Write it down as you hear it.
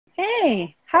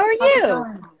Hi, how are How's it you?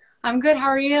 going? I'm good. How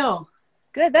are you?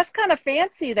 Good. That's kind of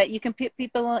fancy that you can put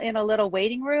people in a little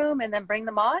waiting room and then bring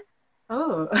them on.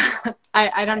 Oh,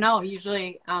 I don't know.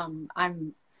 Usually,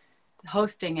 I'm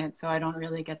hosting it, so I don't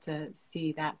really get to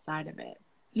see that side of it.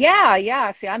 Yeah,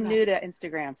 yeah. See, I'm Yeah, new to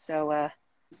Instagram, so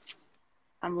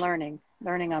I'm learning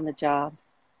on the job.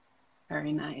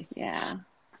 very nice. Yeah.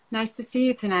 Nice to see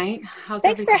you tonight. How's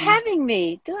Thanks for everything? having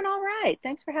me. Doing all right.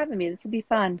 Thanks for having me. This will be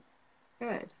fun.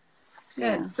 Good. Good.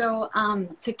 Yeah. So,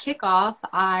 to kick off,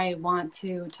 I want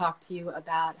to talk to you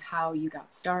about how you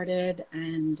got started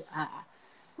and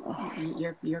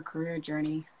Oh, your career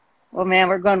journey. well, man,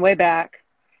 we're going way back.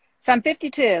 So I'm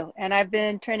 52, and I've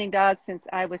been training dogs since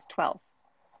I was 12.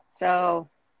 So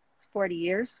it's 40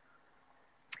 years.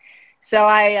 So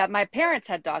my parents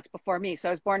had dogs before me. So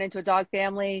I was born into a dog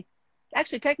family.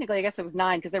 Actually, technically, I guess it was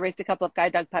nine because I raised a couple of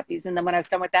guide dog puppies. And then when I was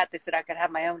done with that, they said I could have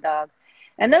my own dog.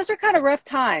 And those are kind of rough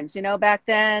times. Back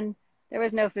then there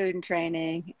was no food and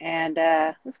training, and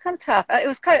it was kind of tough. It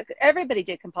was kind of, everybody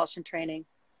did compulsion training.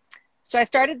 So I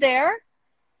started there,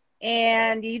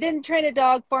 and you didn't train a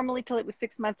dog formally till it was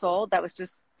 6 months old. That was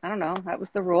just, I don't know, that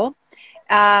was the rule.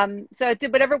 So it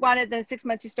did whatever it wanted. Then 6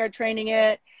 months you start training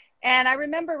it. And I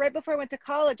remember right before I went to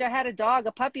college, I had a dog,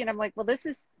 a puppy, and I'm like, well, this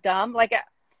is dumb. Like,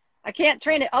 I can't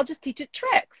train it. I'll just teach it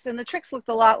tricks. And the tricks looked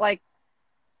a lot like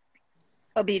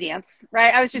obedience,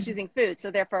 right? I was just using food.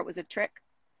 So therefore it was a trick.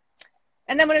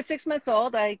 And then when it was 6 months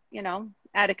old, I,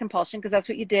 added compulsion because that's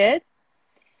what you did.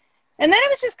 And then it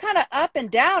was just kind of up and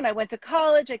down. I went to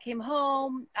college. I came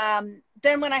home.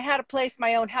 Then when I had a place,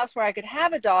 my own house where I could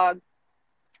have a dog,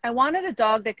 I wanted a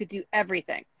dog that could do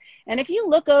everything. And if you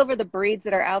look over the breeds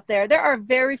that are out there, there are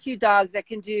very few dogs that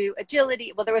can do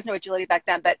agility. Well, there was no agility back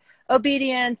then, but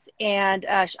obedience. And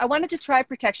I wanted to try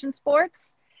protection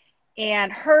sports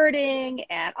and herding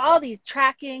and all these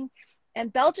tracking.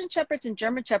 And Belgian Shepherds and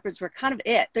German Shepherds were kind of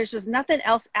it. There's just nothing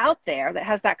else out there that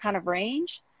has that kind of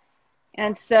range.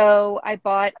 And so I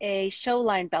bought a show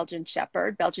line Belgian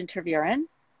Shepherd, Belgian Tervuren,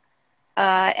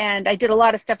 and I did a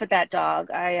lot of stuff with that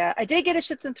dog. I did get a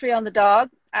Schützen on the dog.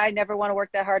 I never want to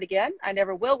work that hard again. I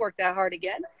never will work that hard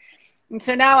again. And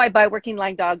so now I buy working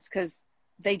line dogs because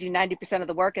they do 90% of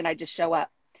the work and I just show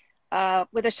up.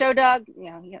 With a show dog,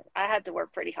 I had to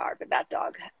work pretty hard with that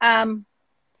dog.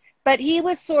 But he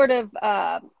was sort of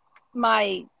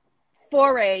my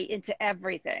foray into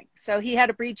everything. So he had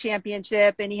a breed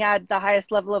championship and he had the highest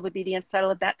level of obedience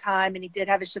title at that time. And he did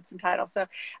have a Schützen title. So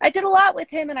I did a lot with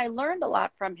him and I learned a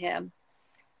lot from him.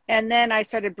 And then I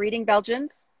started breeding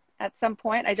Belgians at some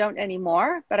point. I don't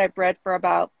anymore, but I bred for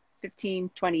about 15,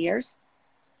 20 years.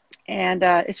 And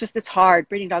it's hard.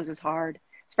 Breeding dogs is hard.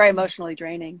 It's very emotionally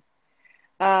draining.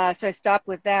 So I stopped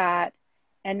with that.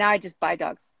 And now I just buy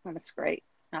dogs. And it's great.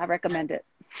 I recommend it.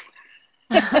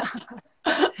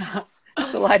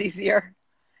 It's a lot easier.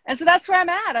 And so that's where I'm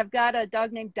at. I've got a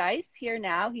dog named Dice here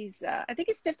now. I think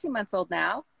he's 15 months old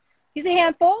now. He's a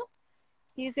handful.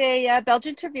 He's a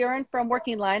Belgian Tervuren from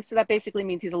working line. So that basically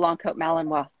means he's a long coat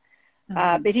Malinois.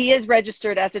 Mhm. But he is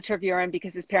registered as a Tervuren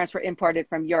because his parents were imported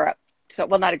from Europe. So,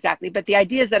 well, not exactly. But the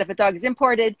idea is that if a dog is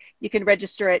imported, you can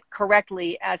register it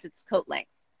correctly as its coat length.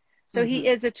 So he Mhm.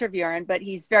 is a Tervuren, but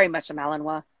he's very much a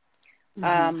Malinois.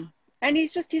 Mhm. And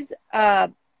he's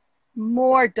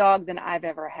more dog than I've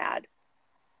ever had.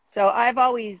 So I've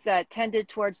always tended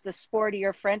towards the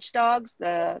sportier French dogs,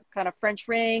 the kind of French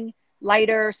ring,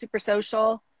 lighter, super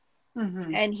social.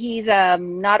 Mhm. And he's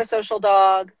not a social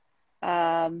dog,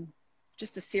 um,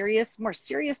 just more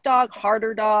serious dog,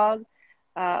 harder dog.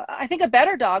 I think a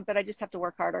better dog, but I just have to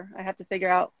work harder. I got to figure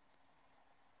it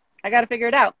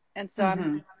out. And so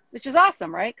Mhm. which is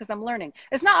awesome, right? Because I'm learning.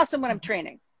 It's not awesome when I'm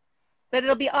training, but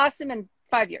it'll be awesome in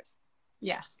 5 years.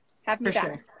 Yes, Have me for back.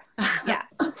 sure. Yeah,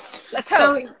 let's hope.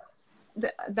 So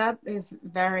that is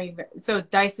so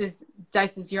Dice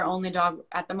is your only dog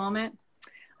at the moment?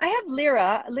 I have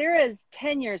Lyra. Lyra is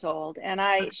 10 years old, and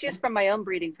she is Okay. from my own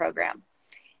breeding program.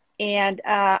 And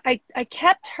I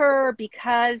kept her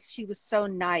because she was so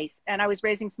nice. And I was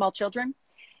raising small children,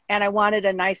 and I wanted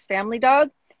a nice family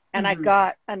dog. And I Mhm.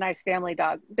 got a nice family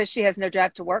dog, but she has no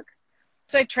drive to work.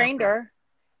 So I trained Okay. her.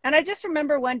 And I just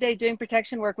remember one day doing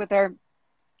protection work with her,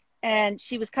 and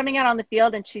she was coming out on the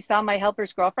field, and she saw my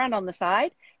helper's girlfriend on the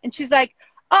side. And she's like,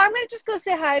 oh, I'm going to just go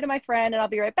say hi to my friend, and I'll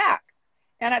be right back.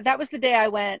 And that was the day I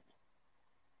went,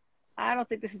 I don't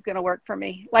think this is going to work for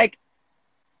me. Like,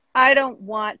 I don't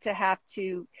want to have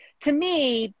to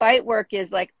me, bite work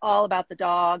is like all about the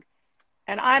dog.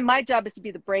 And my job is to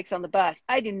be the brakes on the bus.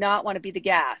 I do not want to be the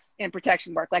gas in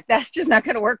protection work. Like, that's just not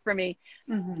going to work for me.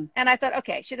 Mm-hmm. And I thought,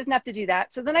 okay, she doesn't have to do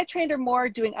that. So then I trained her more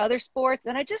doing other sports.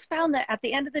 And I just found that at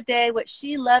the end of the day, what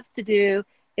she loves to do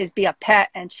is be a pet.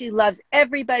 And she loves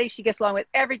everybody. She gets along with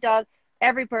every dog,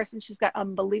 every person. She's got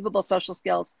unbelievable social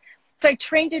skills. So I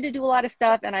trained her to do a lot of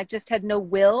stuff. And I just had no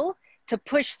will to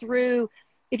push through.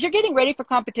 If you're getting ready for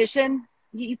competition,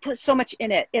 you put so much in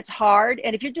it. It's hard.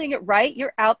 And if you're doing it right,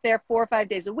 you're out there 4 or 5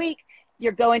 days a week.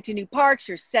 You're going to new parks.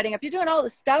 You're setting up. You're doing all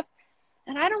this stuff.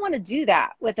 And I don't want to do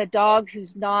that with a dog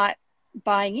who's not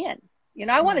buying in. You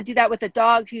know, I want to do that with a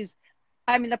dog who's,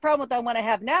 I mean, the problem with I want to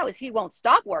have now is he won't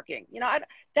stop working. You know,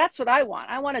 that's what I want.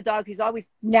 I want a dog who's always,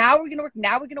 now we're going to work,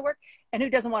 now we're going to work, and who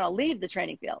doesn't want to leave the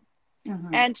training field.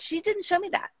 Mm-hmm. And she didn't show me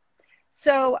that.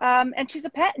 So, and she's a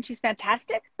pet and she's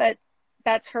fantastic, but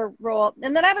that's her role.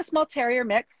 And then I have a small terrier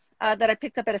mix that I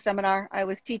picked up at a seminar. I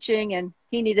was teaching and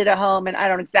he needed a home, and I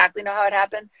don't exactly know how it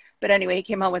happened, but anyway, he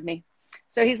came home with me.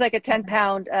 So he's like a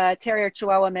 10-pound terrier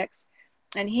Chihuahua mix.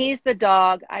 And he's the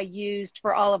dog I used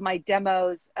for all of my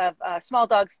demos of small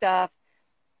dog stuff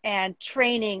and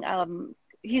training.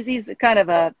 He's kind of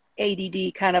a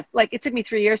ADD kind of, like, it took me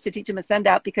 3 years to teach him a send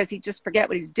out because he'd just forget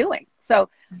what he's doing. So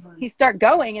he'd start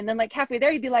going, and then like halfway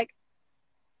there, he'd be like,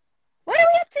 what are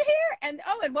we up to here? And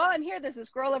and while I'm here, there's a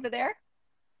squirrel over there.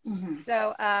 Mm-hmm.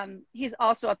 So he's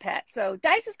also a pet. So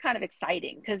Dice is kind of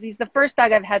exciting because he's the first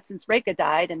dog I've had since Reka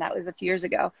died, and that was a few years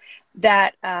ago,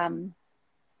 that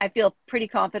I feel pretty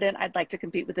confident I'd like to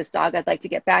compete with this dog. I'd like to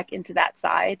get back into that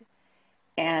side,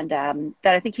 and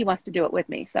that I think he wants to do it with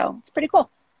me. So it's pretty cool.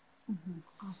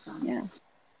 Mm-hmm. Awesome. Yeah.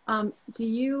 Do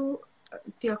you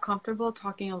feel comfortable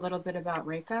talking a little bit about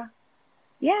Reka?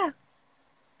 Yeah.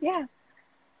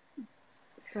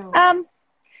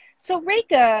 So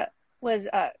Reka was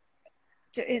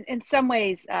in some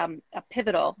ways a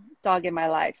pivotal dog in my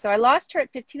life. So I lost her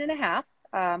at 15 and a half,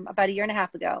 about a year and a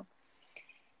half ago.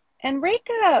 And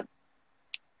Reka,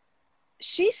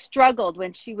 she struggled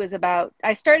when she was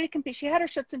I started compete. She had her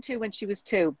Schutzhund too when she was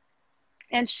 2.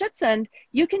 And Schutzhund,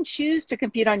 you can choose to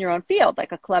compete on your own field,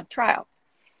 like a club trial.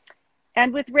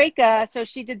 And with Reka, so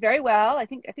she did very well. I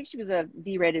think she was a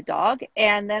V-rated dog.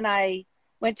 And then I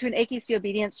went to an AKC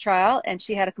obedience trial, and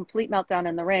she had a complete meltdown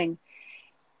in the ring.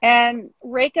 And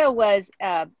Reka was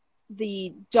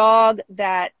the dog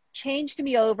that changed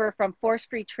me over from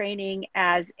force-free training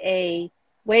as a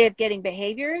way of getting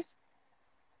behaviors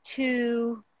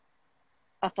to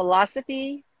a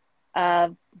philosophy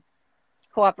of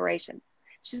cooperation.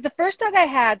 She's the first dog I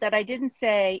had that I didn't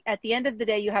say, at the end of the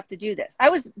day, you have to do this.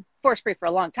 I was force-free for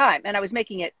a long time, and I was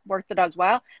making it worth the dog's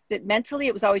while, but mentally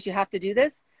it was always, you have to do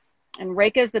this. And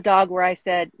Reka is the dog where I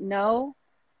said, no,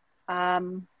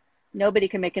 nobody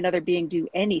can make another being do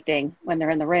anything when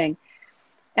they're in the ring.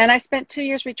 And I spent 2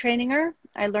 years retraining her.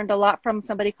 I learned a lot from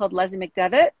somebody called Leslie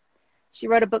McDevitt. She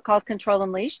wrote a book called Control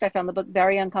Unleashed. I found the book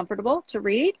very uncomfortable to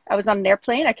read. I was on an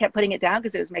airplane. I kept putting it down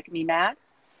because it was making me mad.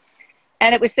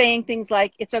 And it was saying things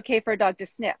like, it's okay for a dog to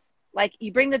sniff. Like,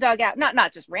 you bring the dog out,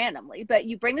 not just randomly, but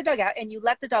you bring the dog out and you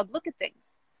let the dog look at things.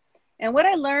 And what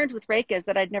I learned with Reka is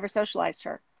that I'd never socialized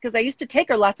her, because I used to take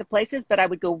her lots of places, but I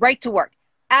would go right to work,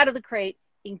 out of the crate,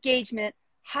 engagement,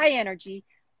 high energy.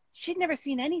 She'd never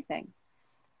seen anything.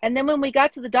 And then when we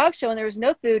got to the dog show and there was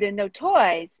no food and no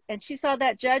toys, and she saw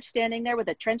that judge standing there with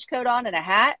a trench coat on and a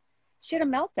hat, she had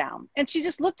a meltdown. And she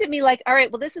just looked at me like, all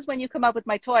right, well, this is when you come up with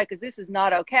my toy, because this is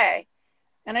not okay.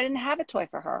 And I didn't have a toy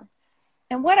for her.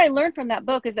 And what I learned from that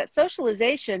book is that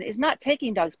socialization is not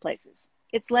taking dogs places.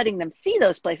 It's letting them see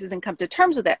those places and come to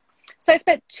terms with it. So I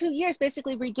spent 2 years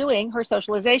basically redoing her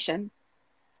socialization,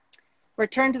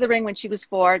 returned to the ring when she was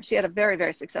 4. She had a very,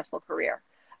 very successful career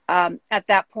at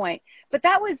that point. But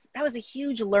that was a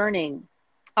huge learning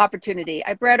opportunity.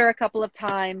 I bred her a couple of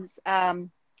times.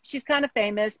 She's kind of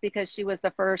famous because she was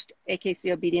the first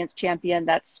AKC obedience champion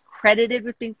that's credited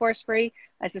with being force-free.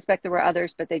 I suspect there were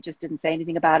others, but they just didn't say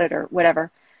anything about it or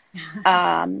whatever.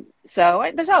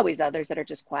 So there's always others that are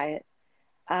just quiet.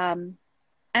 And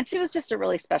she was just a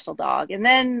really special dog. And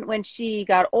then when she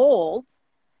got old,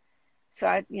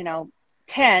 so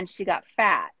 10, she got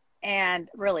fat, and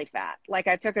really fat. Like,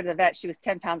 I took her to the vet, she was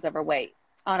 10 pounds overweight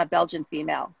on a Belgian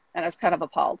female, and I was kind of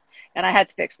appalled, and I had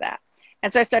to fix that.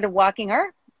 And so I started walking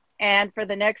her, and for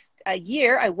the next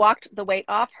year, I walked the weight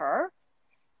off her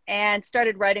and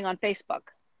started writing on Facebook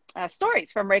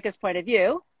stories from Reka's point of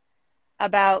view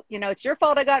about, it's your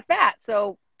fault I got fat.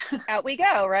 So out we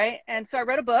go, right? And so I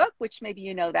wrote a book, which maybe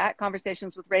you know that,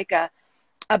 Conversations with Reka,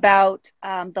 about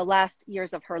the last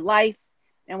years of her life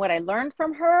and what I learned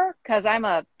from her, because I'm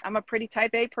a pretty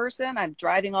type A person. I'm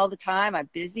driving all the time. I'm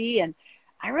busy, and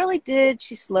I really did.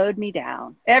 She slowed me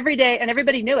down every day, and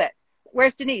everybody knew it.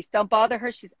 Where's Denise? Don't bother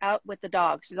her. She's out with the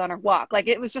dog. She's on her walk. Like,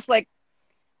 it was just like,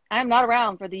 I'm not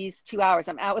around for these 2 hours.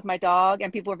 I'm out with my dog.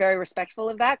 And people were very respectful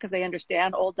of that because they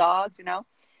understand old dogs, you know.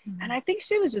 And Mhm. I think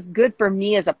she was just good for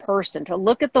me as a person to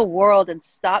look at the world and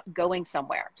stop going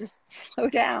somewhere. Just slow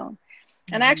down.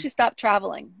 And I Mhm. actually stopped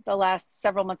traveling the last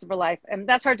several months of her life. And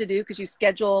that's hard to do because you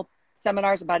schedule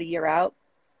seminars about a year out.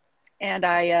 And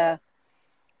I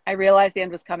realized the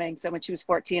end was coming. So when she was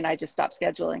 14, I just stopped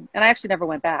scheduling. And I actually never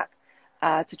went back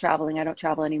to traveling. I don't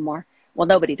travel anymore. Well,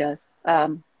 nobody does.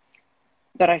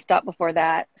 But I stopped before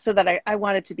that so that I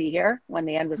wanted to be here when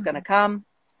the end was going to Mhm. come.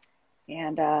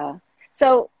 And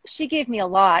so she gave me a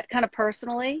lot, kind of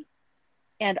personally,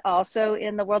 and also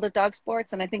in the world of dog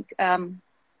sports. And I think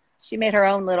she made her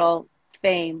own little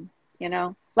fame, you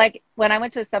know. Like when I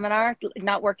went to a seminar,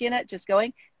 not working it, just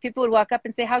going, people would walk up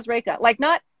and say, "How's Reka?" Like,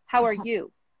 not "How are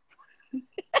you?"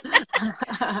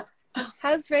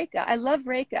 How's Reka? I love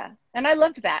Reka. And I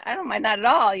loved that. I don't mind that at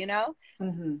all, you know?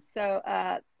 Mhm. So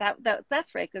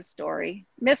that's Reka's story.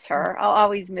 Miss her. I'll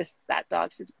always miss that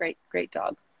dog. She's a great, great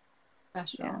dog. Yeah.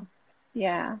 Special.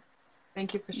 Yeah.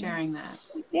 Thank you for sharing that.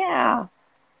 Yeah.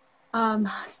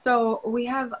 So we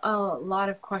have a lot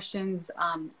of questions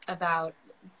about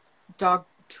dog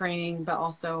training, but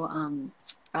also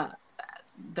uh,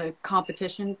 the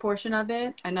competition portion of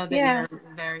it. I know that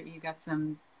Yeah. you got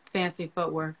some fancy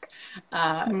footwork,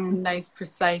 Hmm. nice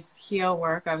precise heel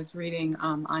work. I was reading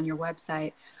on your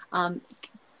website. Um,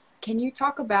 can you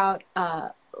talk about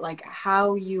like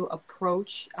how you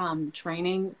approach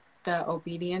training the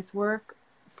obedience work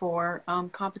for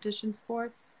competition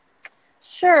sports?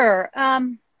 Sure.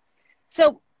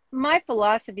 So my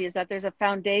philosophy is that there's a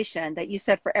foundation that you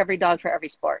set for every dog for every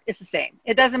sport. It's the same.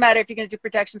 It doesn't matter if you're going to do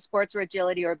protection sports or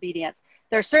agility or obedience.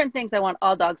 There are certain things I want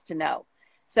all dogs to know.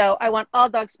 So I want all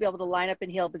dogs to be able to line up in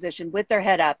heel position with their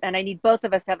head up. And I need both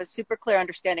of us to have a super clear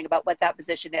understanding about what that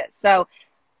position is. So,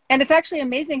 and it's actually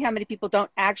amazing how many people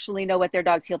don't actually know what their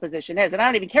dog's heel position is. And I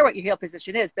don't even care what your heel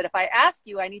position is. But if I ask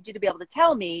you, I need you to be able to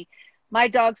tell me my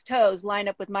dog's toes line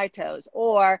up with my toes,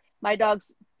 or my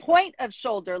dog's point of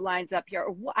shoulder lines up here,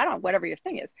 or I don't know, whatever your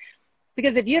thing is.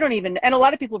 Because if you don't even, and a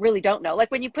lot of people really don't know,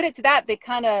 like when you put it to that, they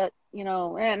kind of, you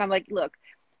know, and I'm like, look,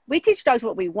 we teach dogs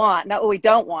what we want, not what we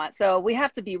don't want. So we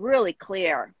have to be really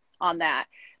clear on that.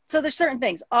 So there's certain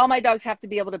things. All my dogs have to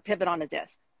be able to pivot on a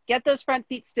disc. Get those front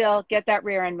feet still, get that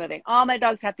rear end moving. All my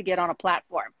dogs have to get on a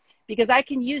platform because I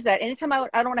can use that. Anytime I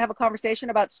don't want to have a conversation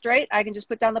about straight, I can just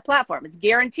put down the platform. It's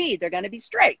guaranteed they're going to be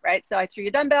straight, right? So I threw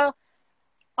a dumbbell.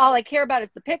 All I care about is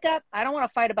the pickup. I don't want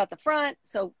to fight about the front.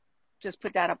 So just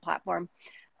put down a platform.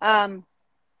 Um,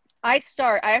 I'm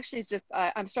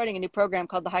starting a new program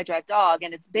called the High Drive Dog,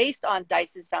 and it's based on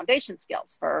Dice's foundation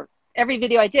skills. For every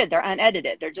video I did, they're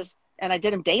unedited. And I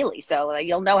did them daily. So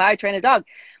you'll know how I train a dog.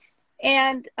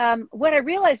 And what I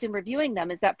realized in reviewing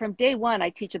them is that from day one, I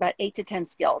teach about 8 to 10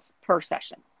 skills per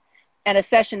session. And a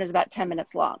session is about 10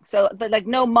 minutes long. So, but like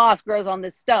no moss grows on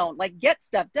this stone, like get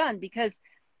stuff done because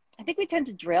I think we tend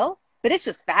to drill, but it's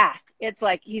just fast. It's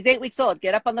like he's 8 weeks old.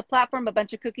 Get up on the platform, a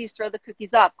bunch of cookies, throw the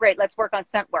cookies off. Great, let's work on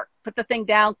scent work. Put the thing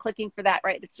down, clicking for that,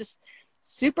 right? It's just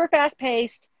super fast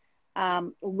paced,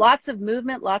 lots of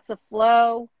movement, lots of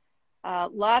flow,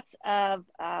 lots of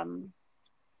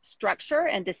structure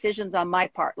and decisions on my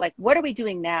part. Like, what are we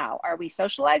doing now? Are we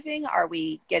socializing? Are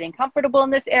we getting comfortable in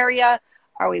this area?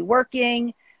 Are we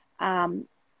working? Um,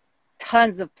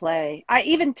 Tons of play.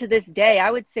 Even to this day,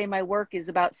 I would say my work is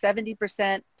about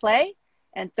 70% play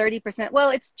and 30%.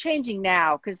 Well, it's changing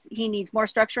now because he needs more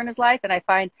structure in his life. And I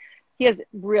find he has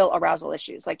real arousal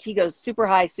issues. Like he goes super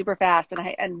high, super fast.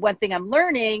 And one thing I'm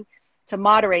learning to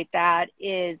moderate that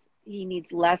is he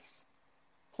needs less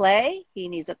play. He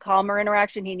needs a calmer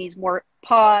interaction. He needs more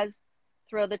pause,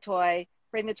 throw the toy,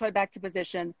 bring the toy back to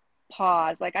position,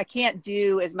 pause. Like I can't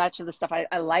do as much of the stuff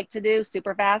I like to do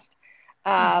super fast.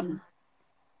 Mhm.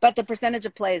 But the percentage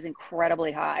of play is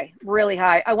incredibly high, really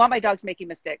high. I want my dogs making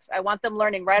mistakes. I want them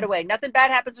learning right away. Nothing bad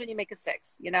happens when you make a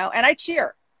six, you know, and I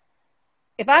cheer.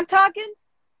 If I'm talking,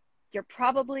 you're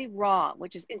probably wrong,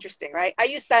 which is interesting, right? I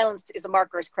use silence as a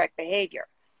marker as correct behavior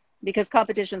because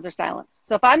competitions are silence.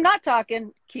 So if I'm not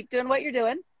talking, keep doing what you're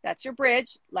doing. That's your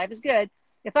bridge. Life is good.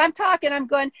 If I'm talking, I'm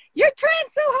going, you're trying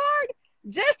so hard.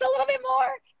 Just a little bit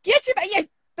more. Get your, yeah,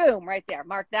 boom, right there.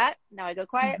 Mark that. Now I go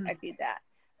quiet. Mhm. I feed that.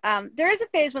 There is a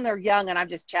phase when they're young and I'm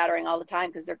just chattering all the time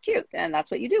because they're cute. And that's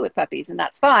what you do with puppies, and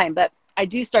that's fine. But I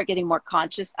do start getting more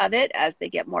conscious of it as they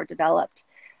get more developed.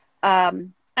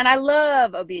 And I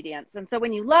love obedience. And so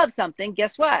when you love something,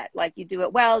 guess what? Like you do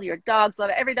it well, your dogs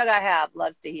love it. Every dog I have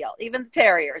loves to heel. Even the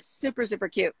terrier is super, super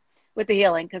cute. with the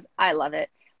heeling because I love it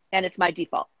and it's my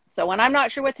default. So when I'm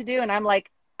not sure what to do and I'm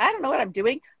like, I don't know what I'm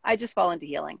doing, I just fall into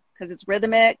heeling because it's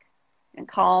rhythmic and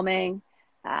calming.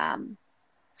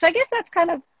 So I guess that's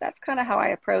kind of how I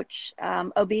approach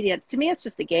obedience. To me, it's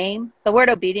just a game. The word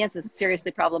obedience is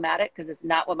seriously problematic because it's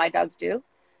not what my dogs do.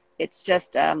 It's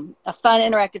just a fun,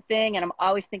 interactive thing, and I'm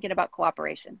always thinking about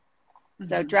cooperation. Mm-hmm.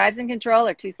 So drives and control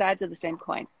are two sides of the same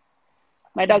coin.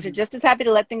 My dogs are just as happy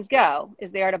to let things go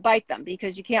as they are to bite them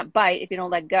because you can't bite if you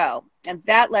don't let go. And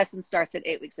that lesson starts at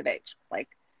 8 weeks of age. Like,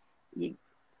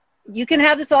 you can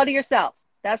have this all to yourself.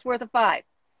 That's worth a 5.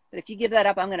 But if you give that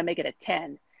up, I'm going to make it a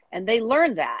 10. And they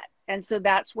learn that. And so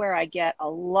that's where I get a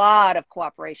lot of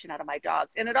cooperation out of my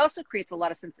dogs. And it also creates a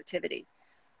lot of sensitivity.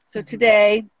 So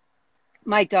today,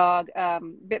 my dog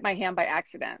bit my hand by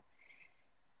accident.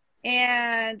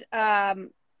 And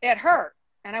it hurt.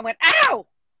 And I went, ow!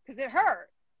 Because it hurt.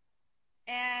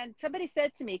 And somebody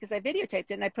said to me, because I videotaped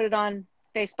it and I put it on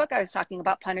Facebook, I was talking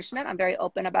about punishment. I'm very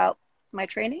open about my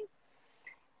training.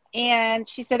 And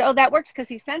she said, oh, that works because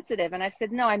he's sensitive. And I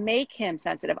said, no, I make him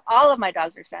sensitive. All of my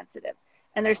dogs are sensitive.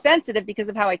 And they're sensitive because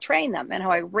of how I train them and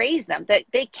how I raise them. That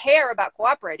they care about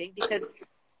cooperating because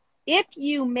if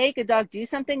you make a dog do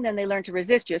something, then they learn to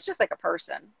resist you. It's just like a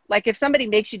person. Like if somebody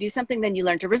makes you do something, then you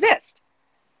learn to resist.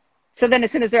 So then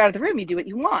as soon as they're out of the room, you do what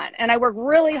you want. And I work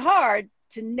really hard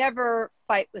to never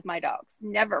fight with my dogs,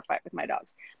 never fight with my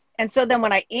dogs. And so then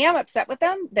when I am upset with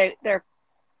them, they're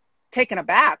taken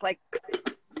aback. Like,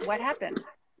 what happened?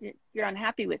 You're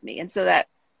unhappy with me. And so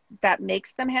that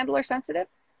makes them handler sensitive,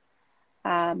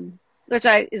 which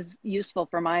is useful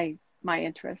for my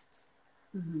interests.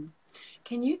 Mm-hmm.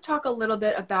 Can you talk a little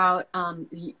bit about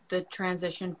the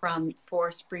transition from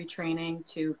force-free training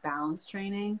to balance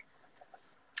training?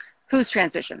 Whose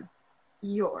transition?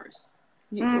 Yours.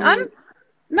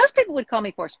 Most people would call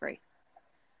me force-free.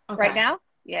 Okay. Right now.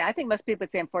 Yeah, I think most people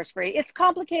would say I'm force-free. It's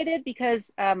complicated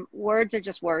because words are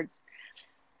just words.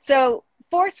 So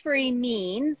force-free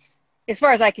means, as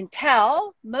far as I can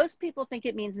tell, most people think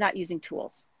it means not using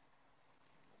tools.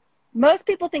 Most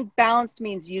people think balanced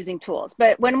means using tools.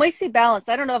 But when we see balanced,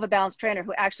 I don't know of a balanced trainer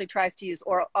who actually tries to use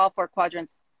all 4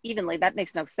 quadrants evenly. That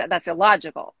makes no sense. That's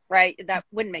illogical, right? That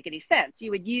wouldn't make any sense. You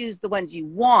would use the ones you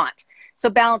want. So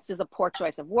balanced is a poor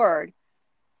choice of word.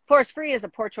 Force-free is a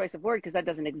poor choice of word because that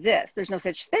doesn't exist. There's no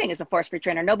such thing as a force-free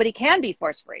trainer. Nobody can be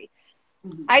force-free.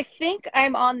 Mm-hmm. I think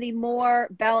I'm on the more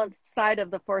balanced side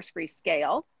of the force-free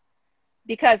scale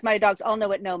because my dogs all know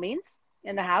what no means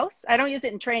in the house. I don't use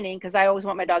it in training because I always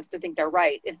want my dogs to think they're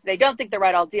right. If they don't think they're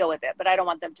right, I'll deal with it. But I don't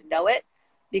want them to know it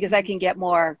because I can get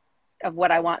more of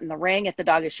what I want in the ring if the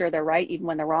dog is sure they're right, even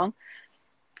when they're wrong.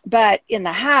 But in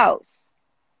the house,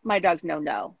 my dogs know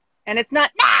no. And it's not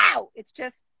no, it's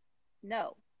just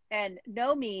no. And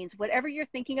no means whatever you're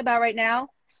thinking about right now,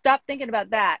 stop thinking about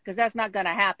that because that's not going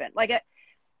to happen.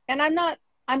 And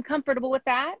I'm comfortable with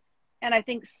that. And I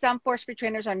think some force-free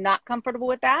trainers are not comfortable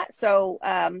with that. So,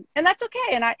 and that's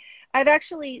okay. And I've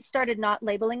actually started not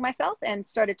labeling myself and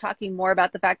started talking more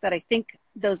about the fact that I think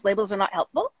those labels are not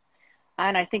helpful.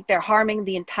 And I think they're harming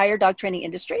the entire dog training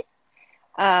industry.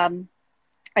 I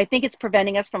think it's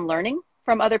preventing us from learning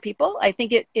from other people. I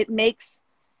think it makes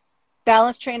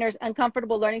balanced trainers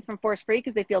uncomfortable learning from force-free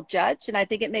because they feel judged. And I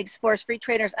think it makes force-free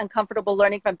trainers uncomfortable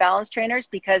learning from balanced trainers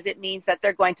because it means that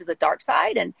they're going to the dark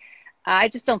side. And I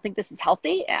just don't think this is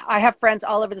healthy. I have friends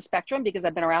all over the spectrum because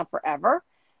I've been around forever.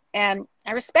 And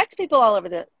I respect people all over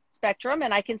the spectrum.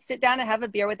 And I can sit down and have a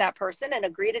beer with that person and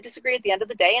agree to disagree at the end of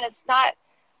the day. And it's not,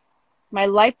 my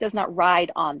life does not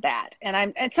ride on that.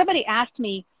 And somebody asked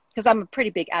me, because I'm a pretty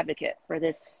big advocate for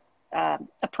this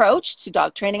approach to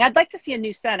dog training. I'd like to see a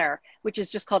new center, which is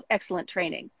just called excellent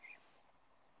training.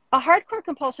 A hardcore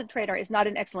compulsion trainer is not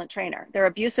an excellent trainer. They're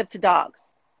abusive to dogs.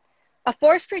 A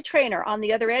force-free trainer on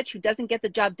the other edge who doesn't get the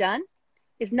job done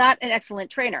is not an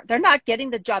excellent trainer. They're not getting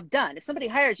the job done. If somebody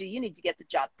hires you, you need to get the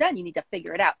job done. You need to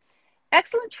figure it out.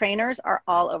 Excellent trainers are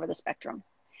all over the spectrum.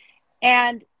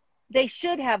 And they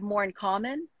should have more in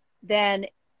common than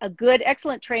a good,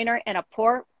 excellent trainer and a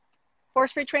poor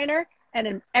force-free trainer and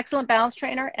an excellent balance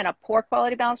trainer and a poor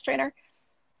quality balance trainer.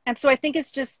 And so I think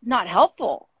it's just not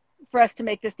helpful for us to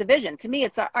make this division. To me,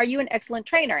 it's, are you an excellent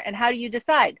trainer? And how do you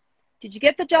decide? Did you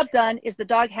get the job done? Is the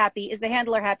dog happy? Is the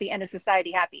handler happy? And is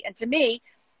society happy? And to me,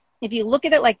 if you look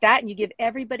at it like that and you give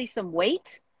everybody some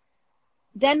weight,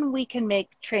 then we can make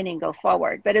training go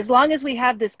forward. But as long as we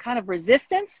have this kind of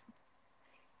resistance,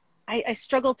 I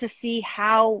struggle to see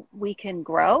how we can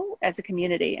grow as a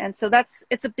community. And so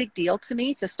it's a big deal to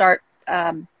me to start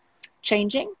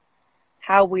changing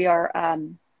how we're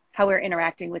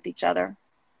interacting with each other.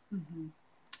 Mm-hmm.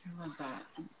 I love that.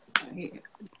 I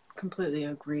completely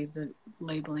agree that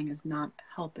labeling is not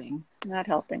helping. Not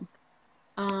helping.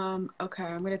 Okay,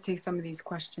 I'm going to take some of these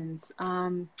questions.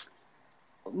 How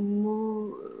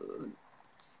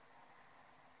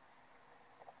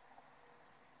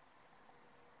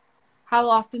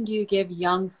often do you give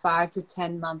young 5 to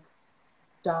 10 month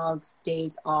dogs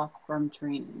days off from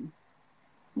training?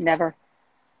 Never.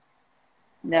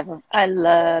 Never. I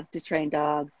love to train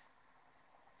dogs.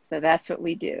 So that's what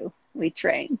we do. We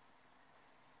train.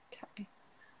 Okay.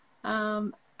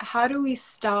 How do we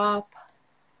stop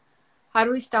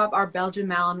our Belgian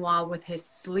Malinois with his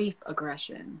sleep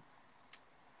aggression?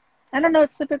 I don't know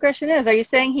what sleep aggression is. Are you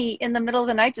saying he, in the middle of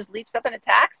the night, just leaps up and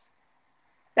attacks?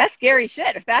 That's scary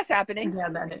shit if that's happening. Yeah,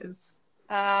 that is.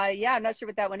 Yeah, I'm not sure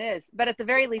what that one is. But at the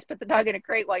very least, put the dog in a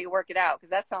crate while you work it out, because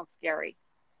that sounds scary.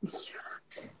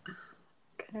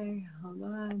 Okay, hold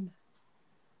on.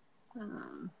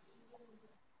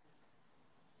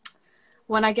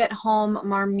 When I get home,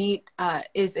 Marmite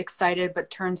is excited but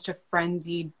turns to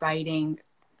frenzied biting.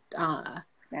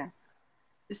 Yeah.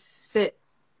 Sit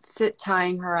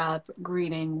tying her up,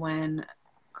 greeting when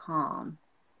calm.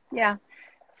 Yeah.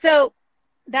 So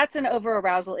that's an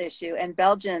over-arousal issue. And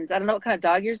Belgians, I don't know what kind of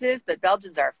dog yours is, but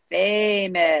Belgians are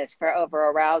famous for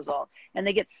over-arousal, and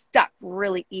they get stuck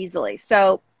really easily.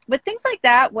 So with things like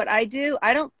that, what I do,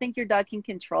 I don't think your dog can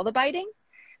control the biting,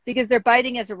 because they're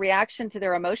biting as a reaction to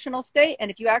their emotional state.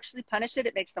 And if you actually punish it,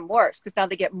 it makes them worse, because now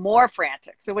they get more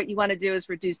frantic. So what you want to do is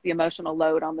reduce the emotional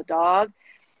load on the dog.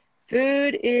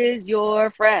 Food is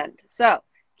your friend. So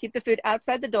keep the food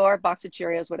outside the door, box of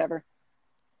Cheerios, whatever.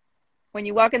 When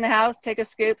you walk in the house, take a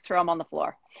scoop, throw them on the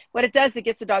floor. What it does, it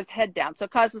gets the dog's head down. So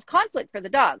it causes conflict for the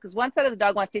dog, because one side of the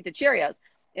dog wants to eat the Cheerios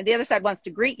and the other side wants to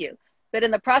greet you. But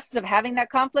in the process of having that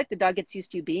conflict, the dog gets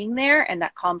used to you being there, and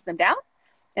that calms them down.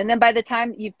 And then by the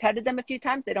time you've petted them a few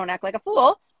times, they don't act like a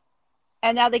fool.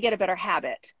 And now they get a better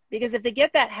habit. Because if they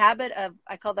get that habit of,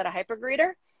 I call that a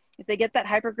hypergreeter, if they get that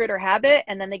hypergreeter habit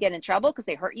and then they get in trouble because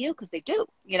they hurt you, because they do.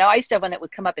 You know, I used to have one that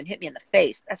would come up and hit me in the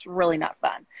face. That's really not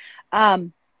fun.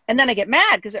 And then I get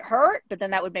mad because it hurt, but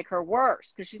then that would make her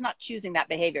worse because she's not choosing that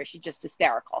behavior. She's just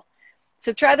hysterical.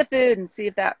 So try the food and see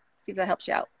if that helps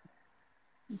you out.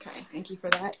 Okay, thank you for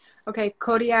that. Okay,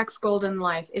 Kodiak's Golden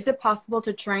Life. Is it possible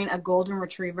to train a golden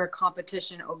retriever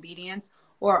competition obedience,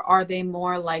 or are they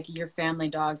more like your family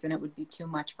dogs and it would be too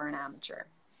much for an amateur?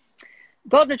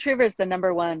 Golden Retriever is the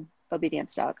 #1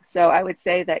 obedience dog. So I would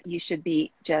say that you should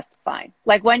be just fine.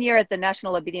 Like one year at the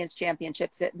National Obedience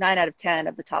Championships, 9 out of 10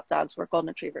 of the top dogs were Golden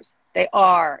Retrievers. They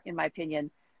are, in my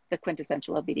opinion, the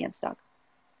quintessential obedience dog.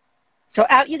 So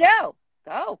out you go.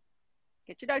 Go.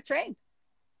 Get your dog trained.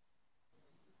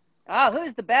 Oh,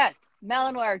 who's the best?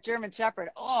 Malinois or German Shepherd?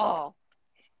 Oh,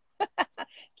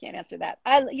 can't answer that.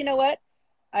 You know what?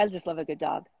 I just love a good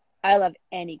dog. I love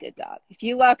any good dog. If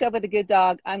you walk up with a good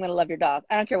dog, I'm going to love your dog.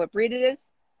 I don't care what breed it is.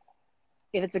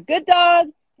 If it's a good dog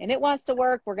and it wants to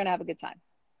work, we're going to have a good time.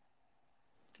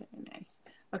 Very nice.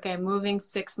 Okay, moving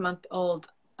 6-month-old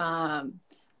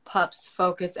pups,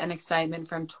 focus and excitement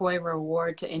from toy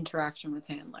reward to interaction with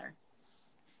handler.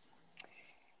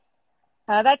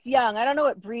 That's young. I don't know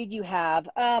what breed you have.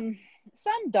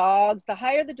 Some dogs, the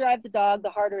higher the drive the dog, the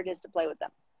harder it is to play with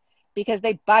them, because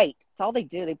they bite. It's all they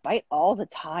do. They bite all the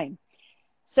time.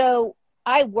 So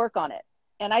I work on it,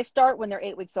 and I start when they're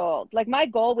 8 weeks old. Like my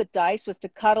goal with Dice was to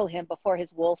cuddle him before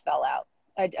his wool fell out.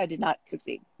 I did not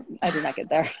succeed. I did not get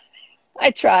there.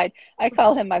 I tried. I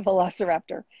call him my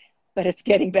velociraptor, but it's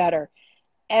getting better.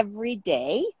 Every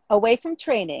day away from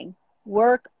training,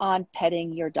 work on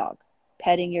petting your dog,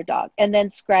 and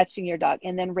then scratching your dog,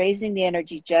 and then raising the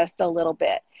energy just a little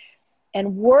bit.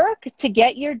 And work to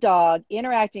get your dog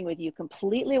interacting with you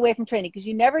completely away from training, because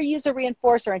you never use a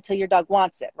reinforcer until your dog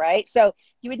wants it, right? So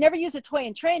you would never use a toy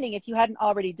in training if you hadn't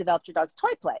already developed your dog's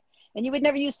toy play. And you would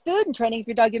never use food in training if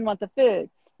your dog didn't want the food.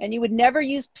 And you would never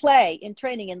use play in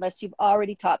training unless you've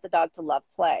already taught the dog to love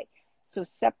play. So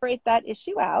separate that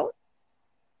issue out.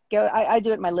 I do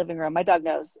it in my living room. My dog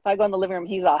knows. If I go in the living room,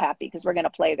 he's all happy because we're going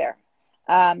to play there.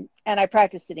 And I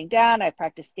practice sitting down. I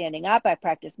practice standing up. I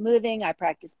practice moving. I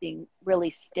practice being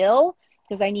really still,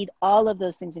 because I need all of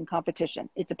those things in competition.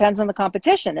 It depends on the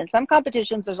competition. In some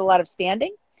competitions, there's a lot of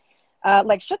standing.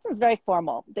 Like Schutzen's very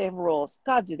formal. They have rules.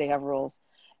 God, do they have rules.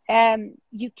 And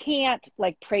you can't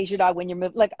like praise your dog when you're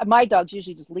moving. Like my dogs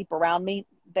usually just leap around me.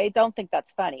 They don't think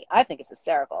that's funny. I think it's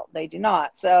hysterical. They do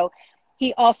not. So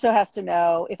he also has to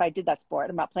know, if I did that sport,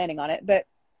 I'm not planning on it, but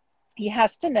he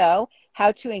has to know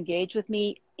how to engage with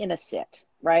me in a sit,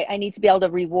 right? I need to be able to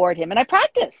reward him. And I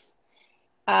practice.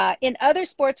 In other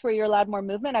sports where you're allowed more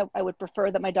movement, I would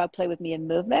prefer that my dog play with me in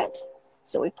movement.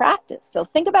 So we practice. So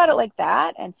think about it like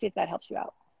that and see if that helps you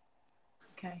out.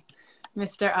 Okay.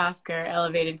 Mr. Oscar,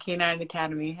 Elevated Canine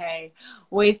Academy. Hey,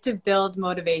 ways to build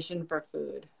motivation for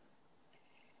food.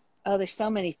 Oh, there's so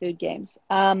many food games.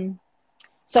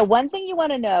 So one thing you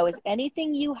want to know is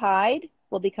anything you hide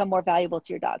will become more valuable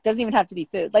to your dog. Doesn't even have to be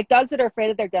food. Like dogs that are afraid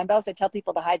of their dumbbells, I tell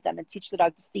people to hide them and teach the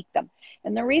dog to seek them.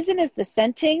 And the reason is the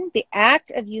scenting, the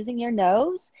act of using your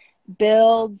nose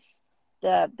builds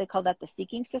they call that the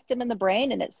seeking system in the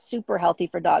brain, and it's super healthy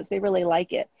for dogs. They really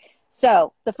like it.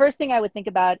 So the first thing I would think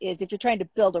about is if you're trying to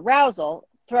build arousal,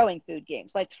 throwing food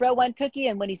games, like throw one cookie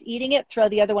and when he's eating it, throw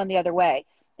the other one the other way.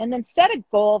 And then set a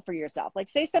goal for yourself. Like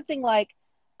say something like,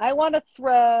 I want to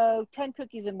throw 10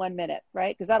 cookies in 1 minute,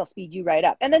 right? Because that'll speed you right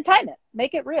up. And then time it.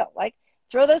 Make it real. Like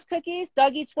throw those cookies,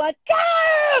 dog eats one,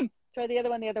 come! Throw the other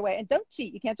one the other way. And don't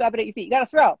cheat. You can't drop it at your feet. You got to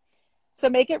throw. So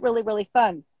make it really, really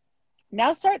fun.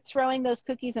 Now start throwing those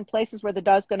cookies in places where the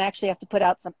dog's going to actually have to put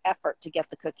out some effort to get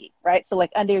the cookie, right? So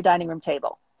like under your dining room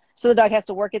table. So the dog has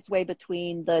to work its way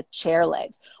between the chair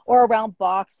legs or around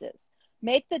boxes.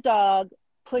 Make the dog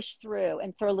push through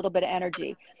and throw a little bit of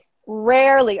energy.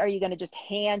 Rarely are you going to just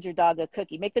hand your dog a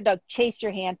cookie. Make the dog chase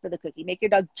your hand for the cookie. Make your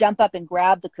dog jump up and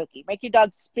grab the cookie. Make your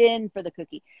dog spin for the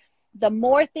cookie. The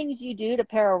more things you do to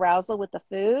pair arousal with the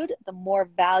food, the more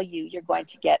value you're going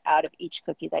to get out of each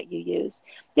cookie that you use.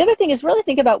 The other thing is really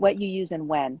think about what you use and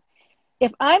when.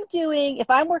 If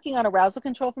I'm working on arousal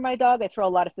control for my dog, I throw a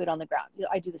lot of food on the ground.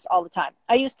 I do this all the time.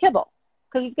 I use kibble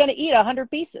because he's going to eat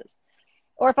 100 pieces.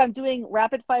 Or if I'm doing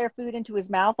rapid fire food into his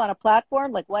mouth on a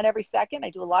platform, like one every second,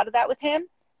 I do a lot of that with him,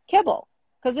 kibble,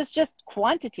 because it's just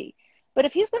quantity. But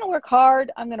if he's going to work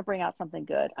hard, I'm going to bring out something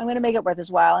good. I'm going to make it worth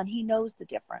his while, and he knows the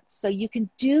difference. So you can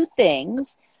do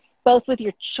things both with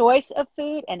your choice of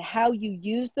food and how you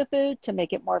use the food to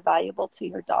make it more valuable to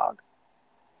your dog.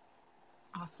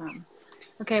 Awesome.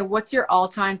 Okay, what's your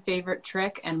all-time favorite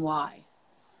trick and why?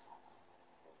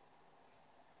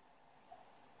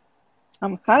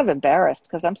 I'm kind of embarrassed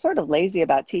because I'm sort of lazy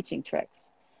about teaching tricks.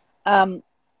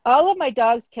 All of my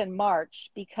dogs can march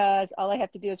because all I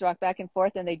have to do is rock back and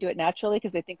forth and they do it naturally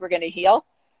because they think we're going to heel.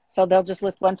 So they'll just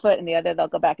lift one foot and the other, they'll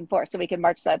go back and forth. So we can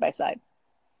march side by side.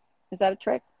 Is that a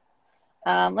trick?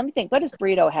 Let me think. What does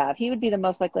Burrito have? He would be the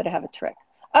most likely to have a trick.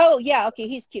 Oh, yeah. Okay.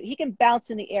 He's cute. He can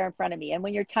bounce in the air in front of me. And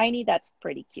when you're tiny, that's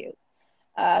pretty cute.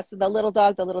 So the little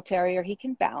dog, the little terrier, he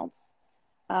can bounce.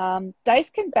 Dice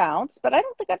can bounce, but I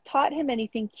don't think I've taught him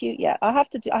anything cute yet. I'll have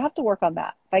to work on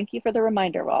that. Thank you for the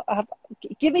reminder. Well,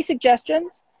 give me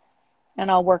suggestions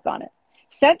and I'll work on it.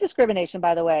 Scent discrimination,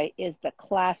 by the way, is the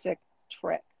classic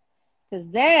trick. Because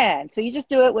so you just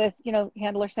do it with,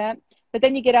 handler scent, but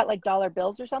then you get out like dollar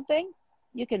bills or something.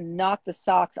 You can knock the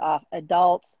socks off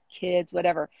adults, kids,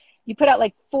 whatever. You put out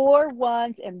like 4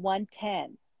 ones and 1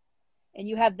 10, and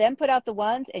you have them put out the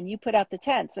ones and you put out the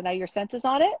 10. So now your scent is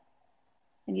on it.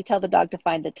 And you tell the dog to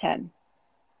find the 10.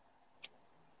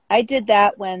 I did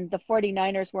that when the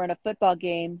 49ers were in a football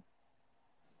game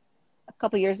a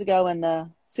couple years ago in the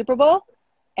Super Bowl.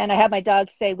 And I had my dog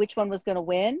say which one was going to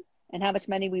win and how much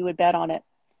money we would bet on it.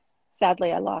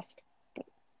 Sadly, I lost. But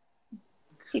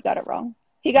he got it wrong.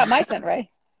 He got my scent right.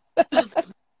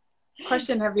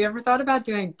 Question, have you ever thought about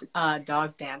doing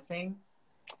dog dancing?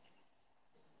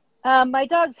 My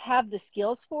dogs have the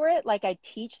skills for it. Like I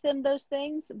teach them those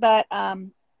things, but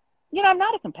I'm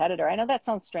not a competitor. I know that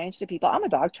sounds strange to people. I'm a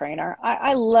dog trainer.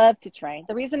 I love to train.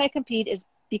 The reason I compete is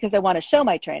because I want to show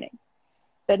my training,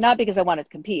 but not because I want to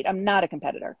compete. I'm not a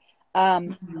competitor.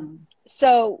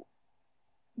 So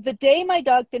the day my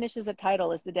dog finishes a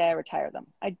title is the day I retire them.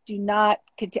 I do not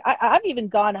continue. I've even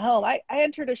gone home. I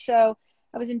entered a show.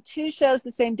 I was in 2 shows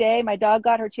the same day. My dog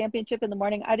got her championship in the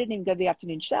morning. I didn't even go to the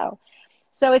afternoon show.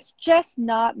 So it's just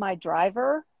not my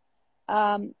driver.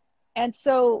 And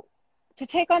so to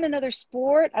take on another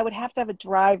sport, I would have to have a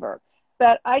driver.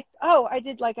 But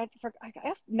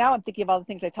now I'm thinking of all the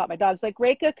things I taught my dogs. Like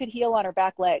Reika could heel on her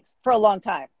back legs for a long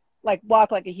time, like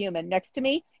walk like a human next to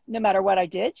me. No matter what I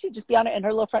did, she'd just be on it and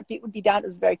her little front feet would be down. It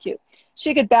was very cute.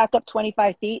 She could back up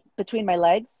 25 feet between my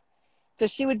legs. So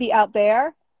she would be out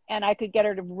there and I could get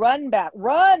her to run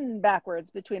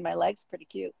backwards between my legs. Pretty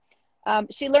cute.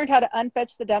 She learned how to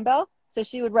unfetch the dumbbell. So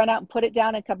she would run out and put it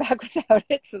down and come back without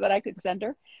it so that I could send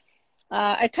her.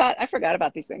 I forgot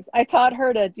about these things. I taught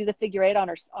her to do the figure 8 on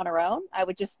her own. I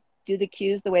would just do the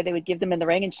cues the way they would give them in the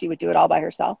ring and she would do it all by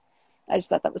herself. I just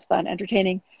thought that was fun,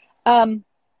 entertaining.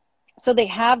 So they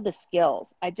have the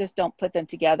skills. I just don't put them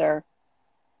together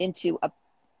into a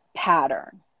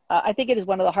pattern. I think it is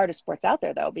one of the hardest sports out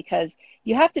there though, because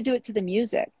you have to do it to the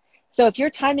music. So if your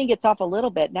timing gets off a little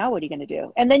bit, now what are you going to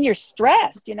do? And then you're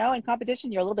stressed, you know, in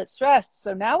competition, you're a little bit stressed.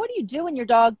 So now what do you do when your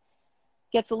dog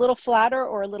gets a little flatter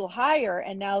or a little higher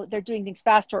and now they're doing things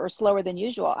faster or slower than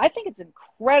usual? I think it's an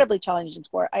incredibly challenging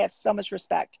sport. I have so much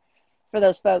respect for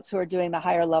those folks who are doing the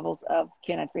higher levels of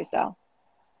canine freestyle.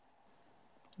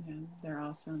 Yeah, they're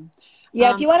awesome.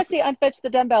 Yeah, if you want to see Unfetch the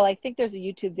Dumbbell, I think there's a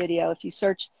YouTube video. If you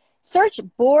search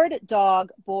board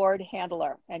dog board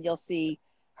handler, and you'll see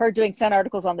her doing scent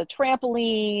articles on the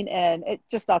trampoline and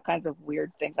just all kinds of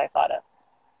weird things I thought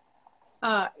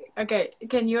of. Okay,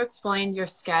 can you explain your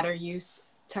scatter use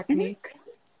technique?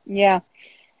 Yeah.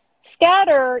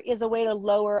 Scatter is a way to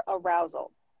lower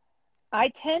arousal. I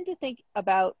tend to think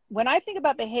about, when I think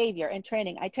about behavior and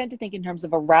training, I tend to think in terms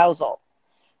of arousal.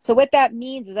 So what that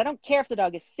means is I don't care if the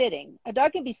dog is sitting. A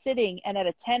dog can be sitting and at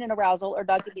a 10 in arousal, or a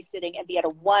dog can be sitting and be at a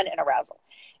 1 in arousal.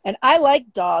 And I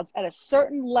like dogs at a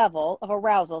certain level of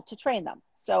arousal to train them.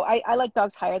 So I like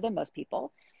dogs higher than most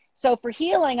people. So for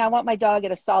heeling, I want my dog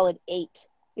at a solid 8.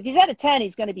 If he's at a 10,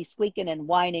 he's going to be squeaking and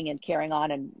whining and carrying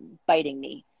on and biting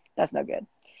me. That's no good.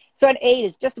 So an 8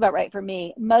 is just about right for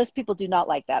me. Most people do not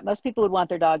like that. Most people would want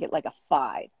their dog at like a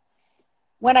 5.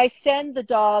 When I send the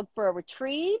dog for a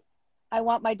retrieve, I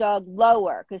want my dog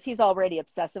lower because he's already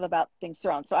obsessive about things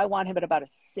thrown. So I want him at about a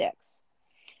 6.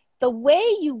 The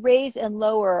way you raise and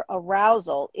lower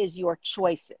arousal is your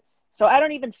choices. So I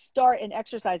don't even start an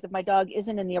exercise if my dog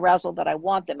isn't in the arousal that I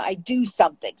want them. I do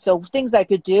something. So things I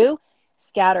could do,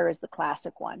 scatter is the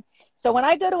classic one. So when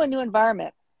I go to a new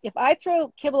environment, if I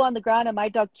throw kibble on the ground and my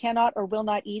dog cannot or will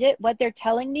not eat it, what they're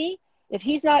telling me, if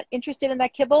he's not interested in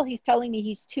that kibble, he's telling me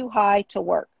he's too high to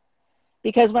work.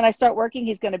 Because when I start working,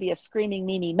 he's going to be a screaming,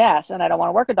 Mimi mess, and I don't want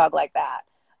to work a dog like that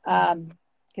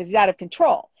because he's out of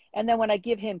control. And then when I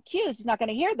give him cues, he's not going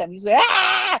to hear them. He's like,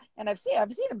 ah! And I've seen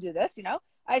him do this, you know.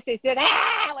 I say, sit,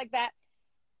 ah, like that.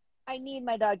 I need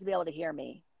my dog to be able to hear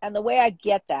me. And the way I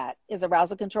get that is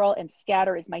arousal control, and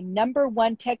scatter is my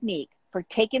 #1 technique for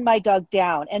taking my dog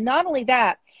down. And not only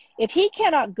that, if he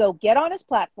cannot go get on his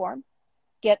platform,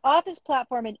 get off his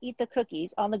platform and eat the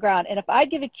cookies on the ground, and if I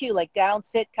give a cue like down,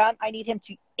 sit, come, I need him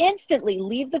to instantly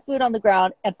leave the food on the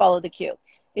ground and follow the cue.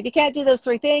 If you can't do those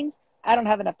 3 things, I don't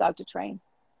have enough dog to train.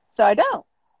 So I don't.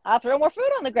 I'll throw more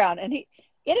food on the ground, and it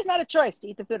is not a choice to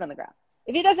eat the food on the ground.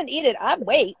 If he doesn't eat it, I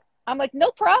wait. I'm like,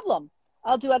 no problem.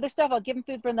 I'll do other stuff. I'll give him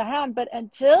food from the hand, but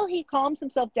until he calms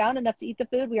himself down enough to eat the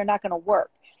food, we are not going to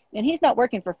work. And he's not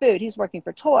working for food. He's working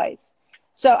for toys.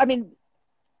 So, I mean,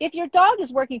 if your dog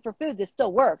is working for food, this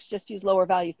still works. Just use lower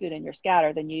value food in your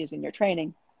scatter than you use in your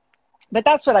training. But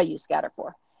that's what I use scatter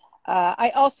for.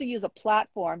 I also use a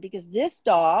platform because this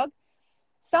dog,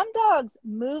 some dogs'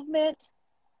 movement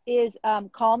is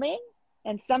calming,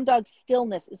 and some dogs'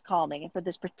 stillness is calming. And for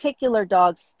this particular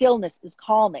dog, stillness is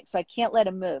calming. So I can't let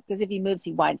him move because if he moves,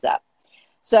 he winds up.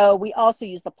 So we also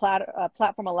use the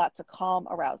platform a lot to calm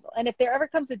arousal. And if there ever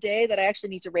comes a day that I actually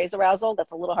need to raise arousal,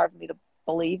 that's a little hard for me to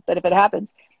believe, but if it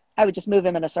happens, I would just move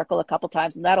him in a circle a couple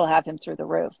times and that'll have him through the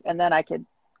roof. And then I could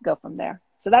go from there.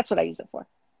 So that's what I use it for.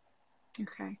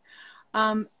 Okay.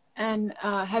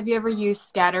 Have you ever used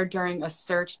scatter during a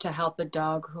search to help a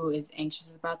dog who is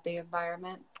anxious about the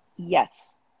environment?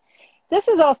 Yes. This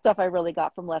is all stuff I really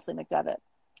got from Leslie McDevitt.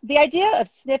 The idea of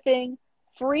sniffing,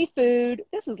 free food,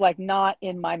 this is like not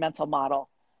in my mental model.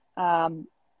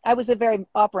 I was a very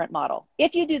operant model.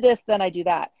 If you do this, then I do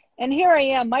that. And here I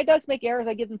am. My dogs make errors.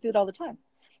 I give them food all the time.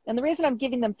 And the reason I'm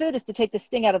giving them food is to take the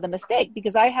sting out of the mistake,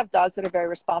 because I have dogs that are very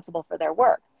responsible for their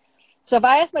work. So if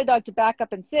I ask my dog to back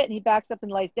up and sit and he backs up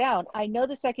and lays down, I know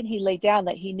the second he laid down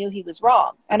that he knew he was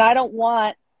wrong. And I don't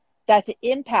want that to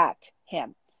impact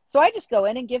him. So I just go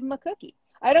in and give him a cookie.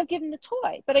 I don't give him the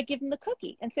toy, but I give him the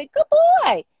cookie and say, good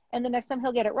boy. And the next time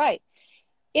he'll get it right.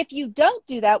 If you don't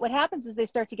do that, what happens is they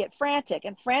start to get frantic,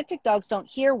 and frantic dogs don't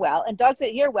hear well, and dogs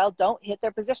that hear well don't hit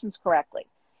their positions correctly.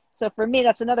 So for me,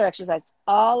 that's another exercise,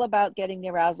 all about getting the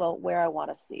arousal where I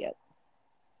want to see it.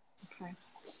 Okay.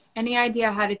 Any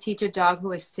idea how to teach a dog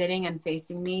who is sitting and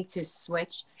facing me to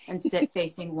switch and sit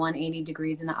facing 180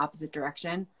 degrees in the opposite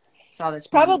direction? Saw this.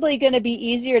 It's probably going to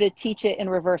be easier to teach it in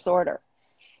reverse order.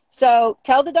 So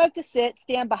tell the dog to sit,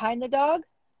 stand behind the dog,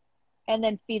 and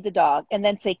then feed the dog, and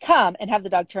then say come and have the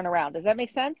dog turn around. Does that make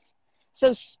sense?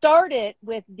 So start it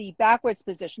with the backwards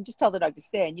position. Just tell the dog to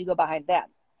stay and you go behind them.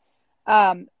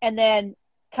 And then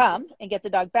come and get the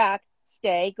dog back,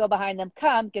 stay, go behind them,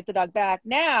 come, get the dog back.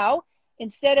 Now,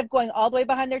 instead of going all the way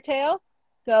behind their tail,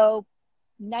 go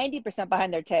 90%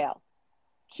 behind their tail.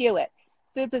 Cue it.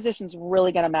 Food position is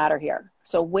really going to matter here.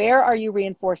 So where are you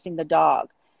reinforcing the dog?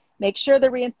 Make sure the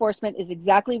reinforcement is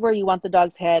exactly where you want the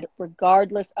dog's head,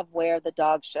 regardless of where the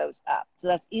dog shows up. So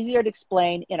that's easier to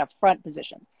explain in a front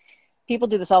position. People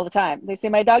do this all the time. They say,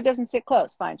 my dog doesn't sit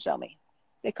close. Fine, show me.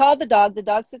 They call the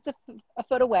dog sits a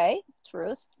foot away,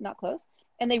 truest, not close,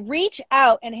 and they reach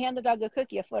out and hand the dog a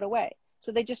cookie a foot away.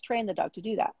 So they just train the dog to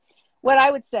do that. What I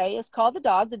would say is call the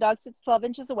dog sits 12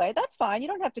 inches away. That's fine. You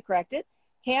don't have to correct it.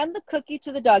 Hand the cookie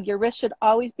to the dog. Your wrist should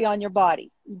always be on your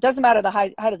body. It doesn't matter the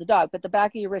height of the dog, but the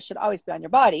back of your wrist should always be on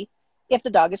your body if the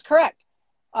dog is correct.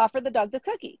 Offer the dog the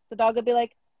cookie. The dog will be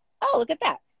like, oh, look at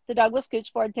that. The dog will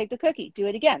scooch forward and take the cookie. Do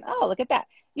it again. Oh, look at that.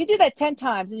 You do that 10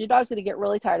 times and your dog's going to get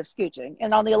really tired of scooching.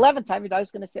 And on the 11th time, your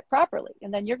dog's going to sit properly.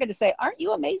 And then you're going to say, aren't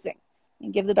you amazing?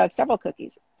 And give the dog several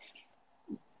cookies.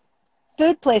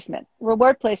 Food placement,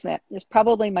 reward placement is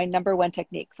probably my #1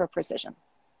 technique for precision.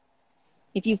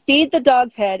 If you feed the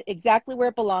dog's head exactly where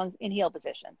it belongs in heel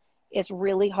position, it's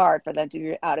really hard for them to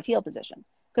be out of heel position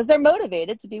because they're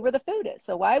motivated to be where the food is.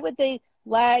 So why would they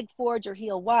lag forward or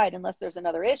heel wide unless there's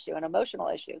another issue, an emotional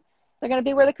issue? They're going to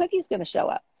be where the cookie's going to show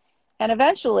up. And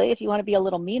eventually, if you want to be a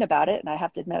little mean about it, and I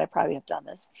have to admit I probably have done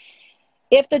this,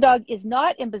 if the dog is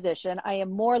not in position, I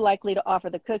am more likely to offer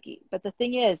the cookie. But the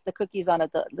thing is, the cookie's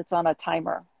it's on a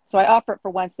timer. So I offer it for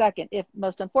 1 second. If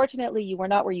most unfortunately you were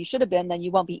not where you should have been, then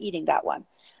you won't be eating that one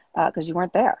because you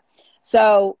weren't there.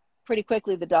 So pretty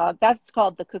quickly that's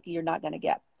called the cookie you're not going to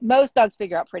get. Most dogs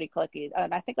figure out pretty quickly,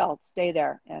 and I think I'll stay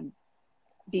there and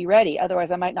be ready.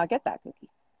 Otherwise, I might not get that cookie.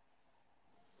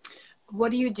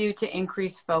 What do you do to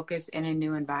increase focus in a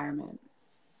new environment?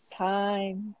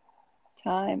 Time.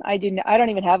 I don't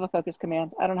even have a focus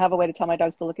command. I don't have a way to tell my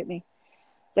dogs to look at me.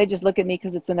 They just look at me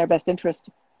because it's in their best interest.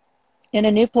 In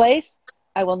a new place,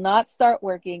 I will not start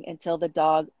working until the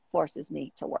dog forces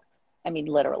me to work. I mean,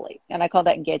 literally. And I call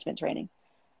that engagement training.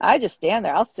 I just stand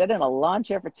there. I'll sit in a lawn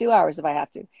chair for 2 hours if I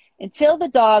have to, until the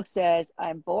dog says,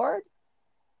 I'm bored.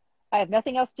 I have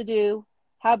nothing else to do.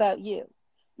 How about you?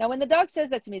 Now, when the dog says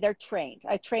that to me, they're trained.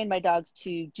 I train my dogs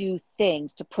to do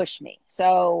things to push me.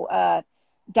 So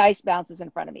dice bounces in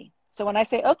front of me. So when I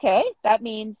say, okay, that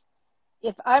means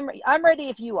if I'm ready,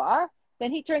 if you are,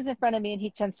 then he turns in front of me and he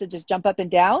tends to just jump up and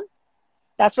down.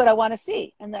 That's what I want to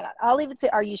see. And then I'll even say,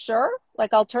 are you sure?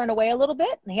 Like I'll turn away a little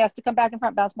bit and he has to come back in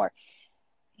front, bounce more.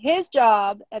 His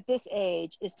job at this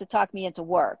age is to talk me into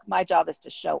work. My job is to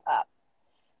show up.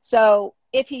 So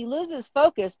if he loses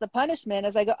focus, the punishment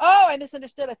is I go, oh, I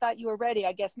misunderstood. I thought you were ready.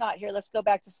 I guess not. Here, let's go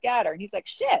back to scatter. And he's like,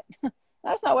 shit,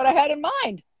 that's not what I had in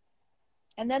mind.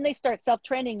 And then they start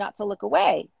self-training not to look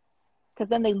away because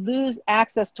then they lose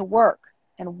access to work,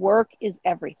 and work is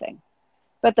everything.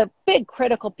 But the big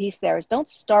critical piece there is don't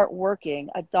start working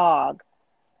a dog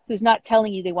who's not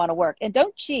telling you they want to work. And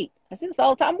don't cheat. I see this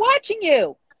all the time. I'm watching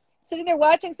you. Sitting there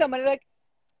watching someone, they're like,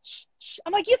 shh, shh.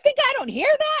 I'm like, you think I don't hear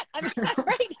that? I'm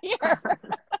right here.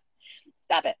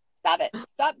 Stop it. Stop it.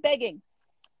 Stop begging.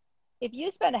 If you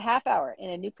spend a half hour in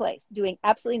a new place doing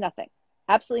absolutely nothing,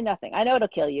 I know it'll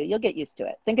kill you. You'll get used to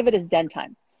it. Think of it as den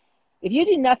time. If you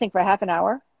do nothing for half an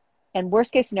hour, and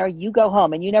worst case scenario, you go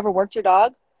home and you never worked your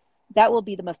dog, that will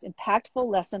be the most impactful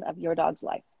lesson of your dog's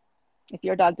life if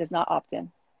your dog does not opt in.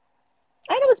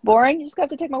 I know it's boring. You just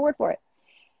have to take my word for it.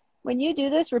 When you do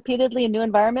this repeatedly in new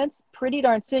environments, pretty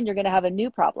darn soon you're going to have a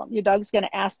new problem. Your dog's going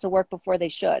to ask to work before they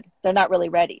should. They're not really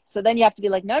ready. So then you have to be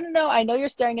like, no, I know you're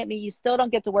staring at me. You still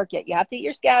don't get to work yet. You have to eat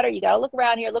your scatter. You got to look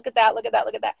around here. Look at that. Look at that.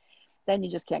 Look at that. Then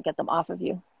you just can't get them off of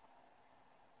you.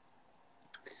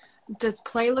 Does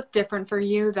play look different for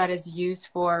you that is used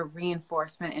for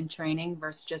reinforcement and training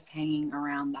versus just hanging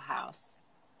around the house?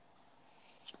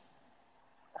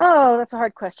 Oh, that's a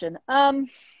hard question. I'm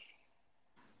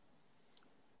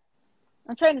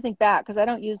trying to think back because I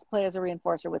don't use play as a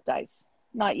reinforcer with dice.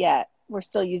 Not yet. We're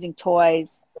still using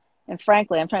toys. And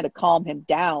frankly, I'm trying to calm him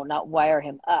down, not wire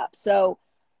him up. So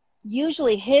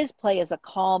usually his play is a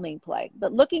calming play.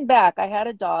 But looking back, I had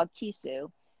a dog, Kisu,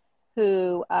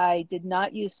 who I did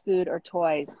not use food or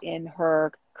toys in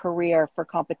her career for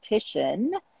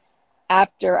competition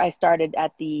after I started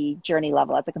at the journey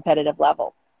level, at the competitive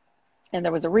level. And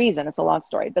there was a reason. It's a long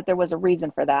story, but there was a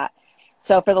reason for that.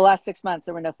 So for the last 6 months,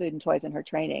 there were no food and toys in her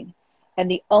training.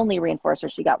 And the only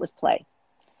reinforcer she got was play.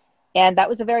 And that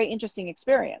was a very interesting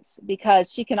experience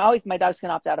because my dogs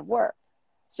can opt out of work.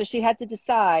 So she had to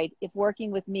decide if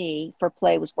working with me for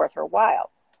play was worth her while.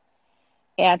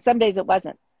 And some days it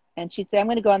wasn't. And she'd say, I'm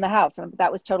going to go in the house. And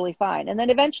that was totally fine. And then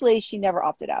eventually she never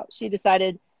opted out. She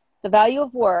decided the value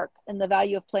of work and the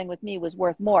value of playing with me was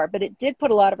worth more. But it did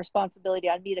put a lot of responsibility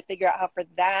on me to figure out how for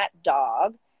that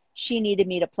dog, she needed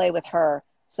me to play with her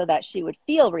so that she would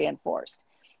feel reinforced.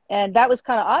 And that was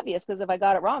kind of obvious because if I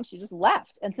got it wrong, she just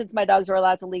left. And since my dogs are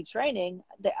allowed to leave training,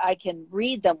 I can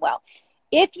read them well.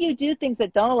 If you do things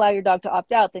that don't allow your dog to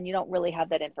opt out, then you don't really have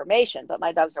that information, but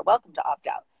my dogs are welcome to opt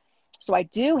out. So I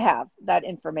do have that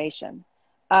information.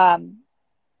 Around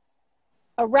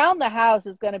the house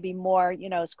is going to be more, you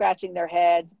know, scratching their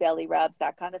heads, belly rubs,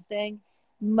 that kind of thing.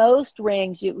 Most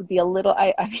rings, it would be a little,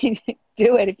 I mean,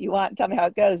 do it if you want, tell me how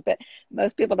it goes, but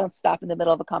most people don't stop in the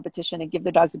middle of a competition and give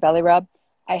their dogs a belly rub.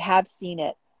 I have seen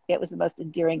it. It was the most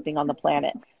endearing thing on the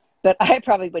planet, but I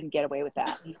probably wouldn't get away with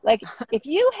that. Like if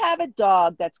you have a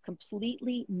dog that's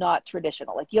completely not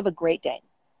traditional, like you have a Great Dane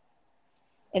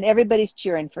and everybody's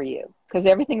cheering for you because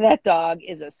everything that dog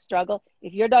is a struggle.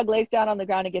 If your dog lays down on the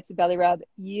ground and gets a belly rub,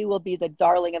 you will be the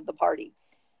darling of the party.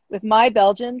 With my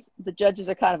Belgians, the judges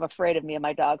are kind of afraid of me and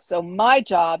my dog. So my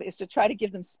job is to try to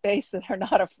give them space so they're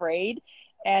not afraid.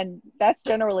 And that's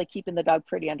generally keeping the dog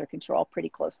pretty under control, pretty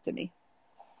close to me.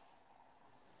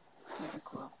 Very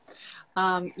cool.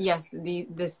 Yes,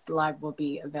 this live will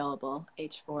be available,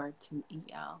 H4 to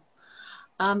EL.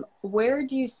 Where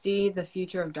do you see the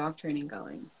future of dog training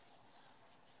going?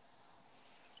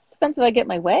 Depends if I get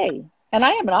my way. And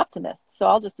I am an optimist, so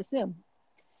I'll just assume.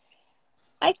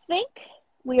 I think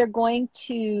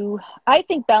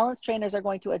balance trainers are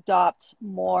going to adopt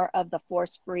more of the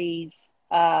Force Freeze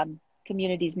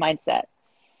community's mindset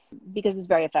because it's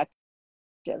very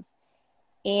effective.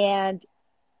 And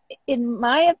in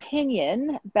my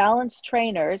opinion, balance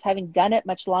trainers, having done it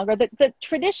much longer, the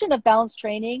tradition of balance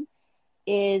training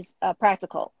is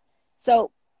practical.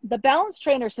 So the balance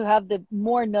trainers who have the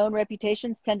more known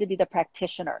reputations tend to be the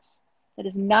practitioners. That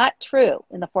is not true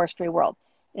in the force-free world.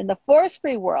 In the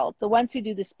force-free world, the ones who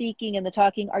do the speaking and the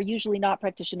talking are usually not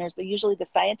practitioners. They're usually the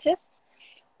scientists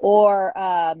or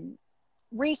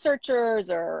researchers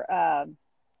or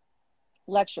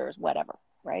lecturers, whatever,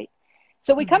 right?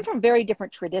 So we come from very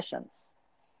different traditions.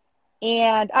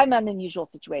 And I'm an unusual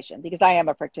situation because I am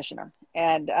a practitioner.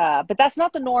 And but that's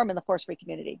not the norm in the force-free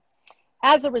community.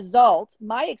 As a result,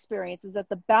 my experience is that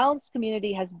the balanced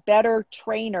community has better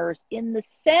trainers in the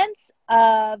sense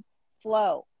of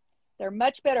flow. They're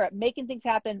much better at making things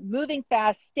happen, moving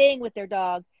fast, staying with their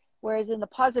dog. Whereas in the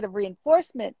positive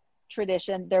reinforcement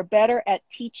tradition, they're better at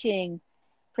teaching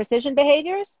precision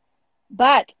behaviors,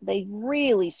 but they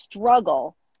really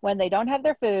struggle when they don't have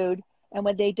their food and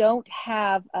when they don't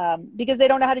have, because they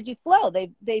don't know how to do flow.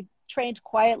 They've trained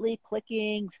quietly,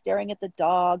 clicking, staring at the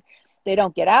dog. They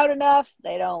don't get out enough.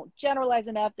 They don't generalize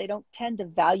enough. They don't tend to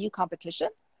value competition.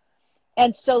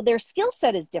 And so their skill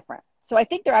set is different. So I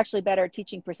think they're actually better at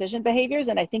teaching precision behaviors,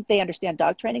 and I think they understand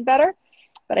dog training better.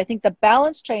 But I think the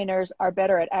balance trainers are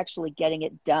better at actually getting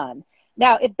it done.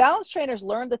 Now, if balance trainers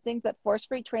learned the things that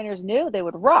force-free trainers knew, they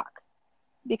would rock,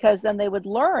 because then they would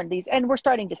learn these. And we're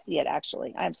starting to see it,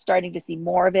 actually. I'm starting to see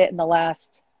more of it in the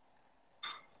last,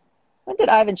 when did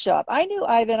Ivan show up? I knew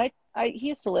Ivan. He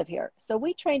used to live here. So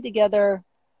we trained together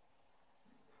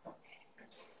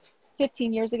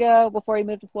 15 years ago before he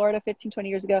moved to Florida, 15, 20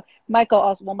 years ago. Michael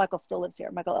also, well, Michael still lives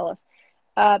here, Michael Ellis.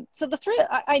 So the three,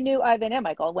 I knew Ivan and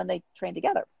Michael when they trained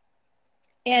together.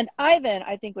 And Ivan,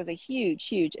 I think, was a huge,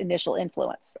 huge initial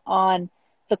influence on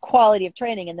the quality of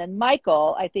training. And then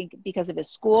Michael, I think, because of his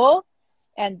school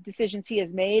and decisions he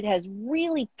has made, has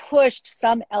really pushed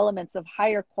some elements of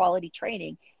higher quality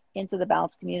training into the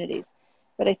balanced communities.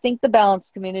 But I think the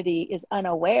balanced community is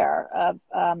unaware of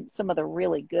some of the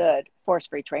really good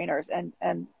force-free trainers and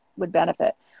would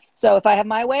benefit. So if I have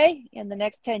my way, in the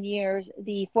next 10 years,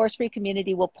 the force-free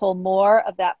community will pull more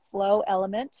of that flow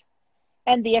element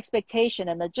and the expectation.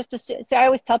 And I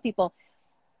always tell people,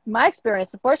 my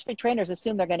experience, the force-free trainers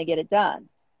assume they're going to get it done.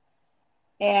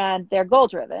 And they're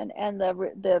goal-driven. And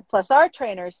the plus R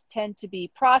trainers tend to be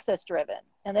process-driven.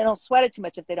 And they don't sweat it too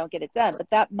much if they don't get it done.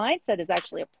 But that mindset is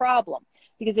actually a problem.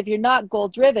 Because if you're not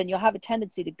goal-driven, you'll have a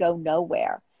tendency to go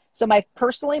nowhere. So my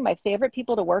favorite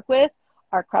people to work with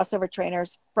are crossover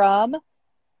trainers from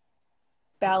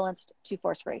balanced to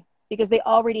force-free. Because they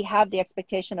already have the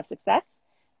expectation of success.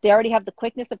 They already have the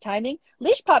quickness of timing.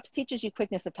 Leash Pops teaches you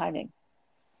quickness of timing.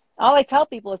 All I tell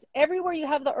people is everywhere you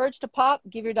have the urge to pop,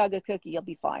 give your dog a cookie. You'll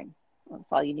be fine.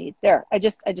 That's all you need. There, I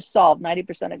just solved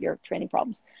 90% of your training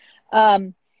problems.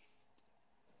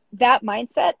 That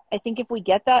mindset, I think if we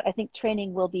get that, I think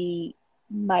training will be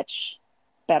much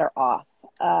better off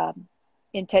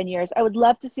in 10 years. I would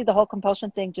love to see the whole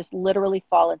compulsion thing just literally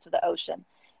fall into the ocean.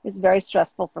 It's very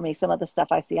stressful for me, some of the stuff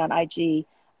I see on IG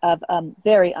of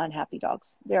very unhappy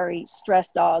dogs, very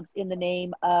stressed dogs in the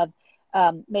name of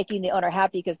making the owner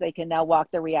happy because they can now walk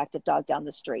their reactive dog down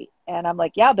the street. And I'm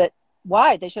like, yeah, but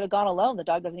why? They should have gone alone. The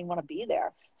dog doesn't even want to be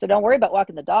there. So don't worry about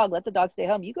walking the dog. Let the dog stay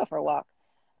home. You go for a walk.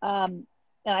 And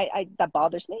that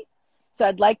bothers me. So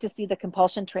I'd like to see the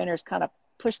compulsion trainers kind of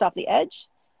pushed off the edge.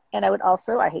 And I would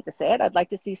also, I hate to say it, I'd like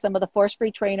to see some of the force-free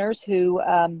trainers who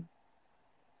are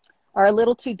a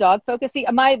little too dog focused. See,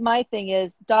 my thing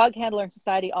is dog handler and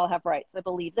society all have rights. I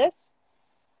believe this.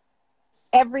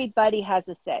 Everybody has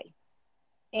a say.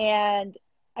 And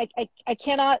I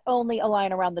cannot only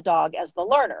align around the dog as the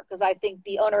learner, because I think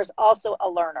the owner is also a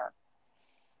learner.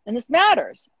 And this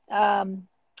matters.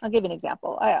 I'll give you an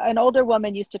example. An older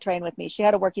woman used to train with me. She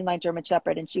had a working line German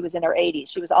Shepherd, and she was in her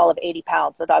 80s. She was all of 80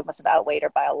 pounds. The dog must have outweighed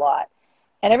her by a lot.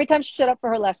 And every time she showed up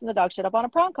for her lesson, the dog showed up on a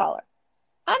prong collar.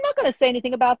 I'm not going to say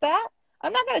anything about that.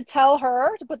 I'm not going to tell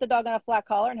her to put the dog on a flat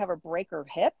collar and have her break her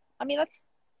hip. I mean,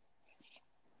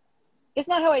 it's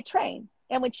not how I train.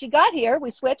 And when she got here,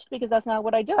 we switched because that's not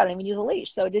what I do. I don't even use a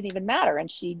leash, so it didn't even matter. And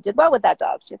she did well with that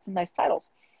dog. She had some nice titles.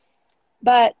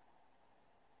 But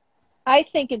I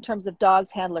think in terms of dogs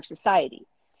handler society.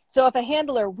 So if a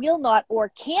handler will not or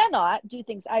cannot do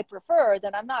things I prefer,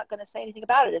 then I'm not going to say anything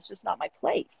about it. It's just not my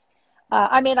place.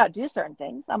 I may not do certain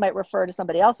things. I might refer to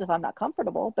somebody else if I'm not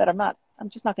comfortable, but I'm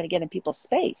just not going to get in people's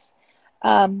space.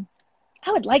 I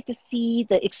would like to see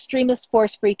the extremist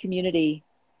force-free community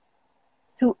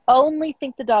who only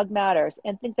think the dog matters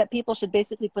and think that people should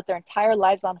basically put their entire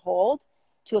lives on hold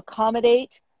to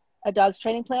accommodate a dog's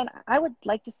training plan. I would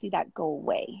like to see that go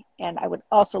away. And I would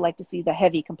also like to see the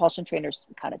heavy compulsion trainers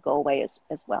kind of go away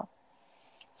as well.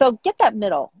 So get that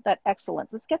middle, that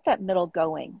excellence. Let's get that middle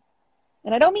going.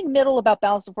 And I don't mean middle about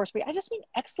balance and force free. I just mean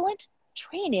excellent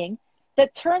training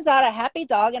that turns out a happy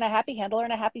dog and a happy handler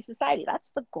and a happy society. That's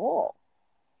the goal.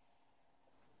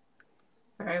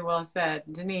 Very well said.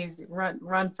 Denise,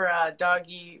 run for a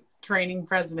doggy training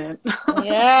president.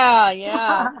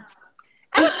 Yeah.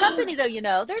 As a company,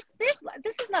 though,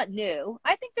 this is not new.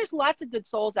 I think there's lots of good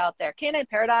souls out there. Canine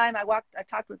Paradigm, I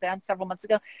talked with them several months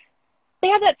ago. They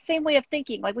have that same way of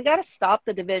thinking. Like, we got to stop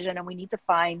the division, and we need to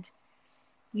find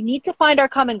our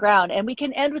common ground. And we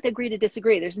can end with agree to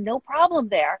disagree. There's no problem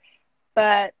there,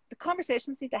 but the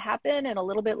conversations need to happen, and a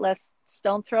little bit less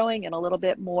stone throwing and a little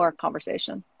bit more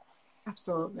conversation.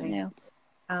 Absolutely. Yeah.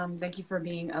 Thank you for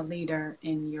being a leader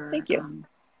in your. Thank you.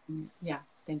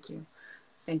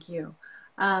 Thank you.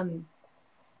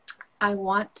 I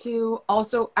want to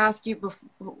also ask you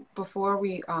before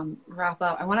we wrap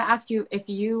up, I want to ask you if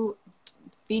you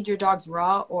feed your dogs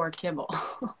raw or kibble.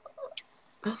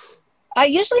 I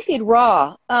usually feed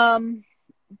raw,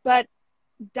 but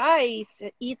Dice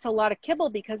eats a lot of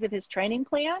kibble because of his training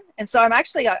plan. And so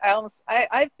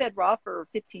I've fed raw for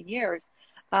 15 years.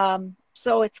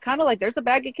 So it's kind of like there's a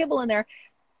bag of kibble in there.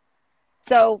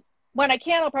 So when I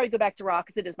can, I'll probably go back to raw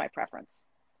because it is my preference.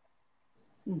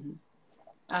 Mm-hmm.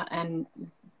 And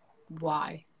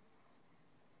why?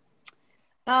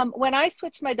 When I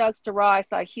switched my dogs to raw, I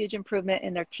saw a huge improvement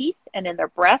in their teeth and in their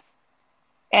breath.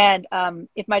 And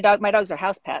if my dogs are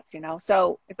house pets,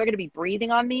 so if they're going to be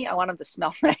breathing on me, I want them to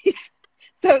smell nice.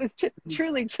 So it was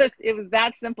truly it was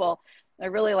that simple. I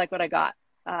really like what I got.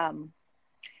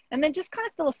 And then just kind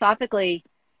of philosophically,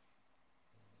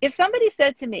 if somebody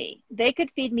said to me, they could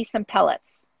feed me some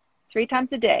pellets 3 times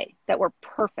a day that were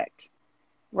perfect,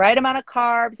 right amount of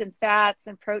carbs and fats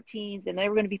and proteins, and they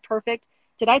were going to be perfect,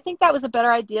 did I think that was a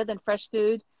better idea than fresh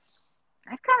food?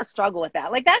 I kind of struggle with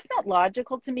that. Like, that's not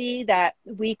logical to me that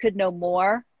we could know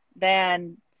more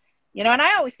than, and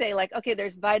I always say, like, okay,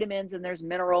 there's vitamins and there's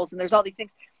minerals and there's all these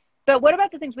things, but what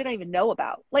about the things we don't even know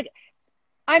about? Like,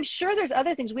 I'm sure there's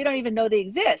other things we don't even know they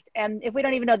exist. And if we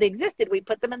don't even know they existed, we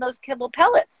put them in those kibble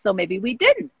pellets. So maybe we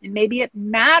didn't. And maybe it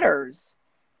matters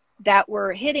that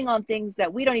we're hitting on things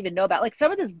that we don't even know about. Like,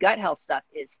 some of this gut health stuff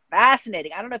is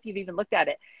fascinating. I don't know if you've even looked at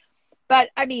it. But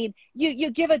I mean,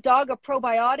 you give a dog a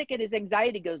probiotic and his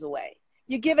anxiety goes away.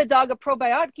 You give a dog a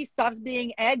probiotic, he stops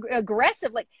being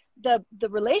aggressive. Like, the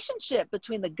relationship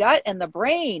between the gut and the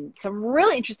brain, some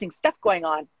really interesting stuff going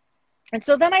on. And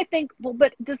so then I think, well,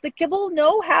 but does the kibble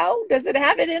know how? Does it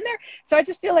have it in there? So I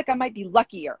just feel like I might be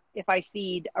luckier if I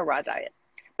feed a raw diet.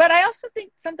 But I also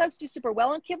think some dogs do super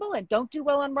well on kibble and don't do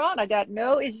well on raw. And I got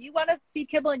if you want to feed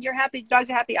kibble and you're happy, dogs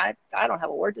are happy, I don't have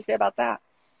a word to say about that.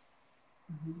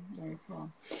 Mm-hmm. Very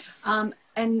cool.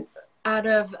 And out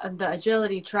of the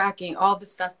agility tracking, all the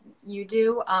stuff you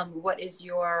do, what is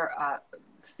your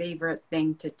favorite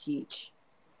thing to teach?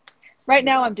 Right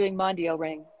now I'm doing Mondio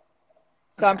ring.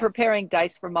 So okay. I'm preparing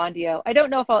Dice for Mondio. I don't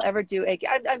know if I'll ever do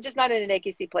I'm just not in an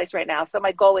AKC place right now. So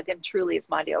my goal with him truly is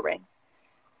Mondio ring.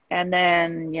 And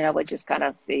then, we'll just kind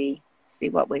of see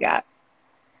what we got.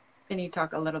 Can you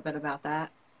talk a little bit about that?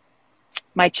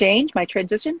 My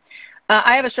transition.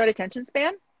 I have a short attention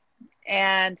span.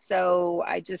 And so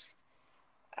I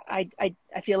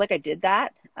feel like I did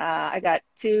that. I got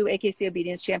 2 AKC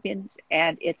obedience champions,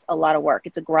 and it's a lot of work.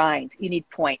 It's a grind. You need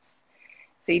points.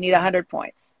 So you need 100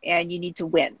 points, and you need to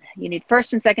win. You need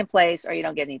first and second place, or you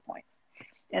don't get any points.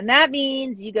 And that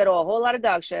means you go to a whole lot of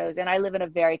dog shows, and I live in a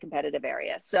very competitive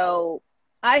area. So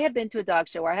I had been to a dog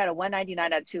show where I had a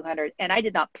 199 out of 200, and I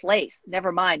did not place,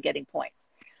 never mind getting points.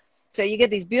 So you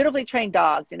get these beautifully trained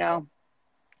dogs, and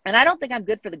I don't think I'm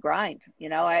good for the grind.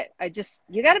 I just,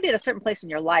 you got to be at a certain place in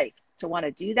your life to want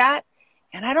to do that.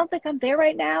 And I don't think I'm there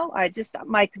right now.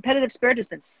 My competitive spirit has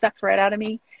been sucked right out of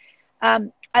me.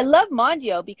 I love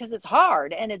Mondio because it's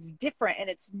hard and it's different and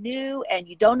it's new and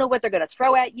you don't know what they're going to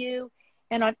throw at you.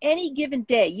 And on any given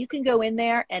day, you can go in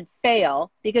there and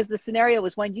fail because the scenario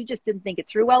was one you just didn't think it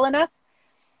through well enough.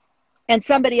 And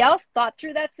somebody else thought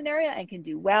through that scenario and can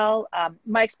do well.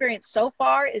 My experience so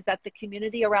far is that the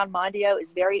community around Mondio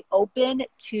is very open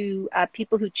to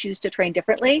people who choose to train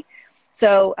differently.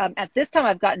 So at this time,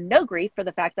 I've gotten no grief for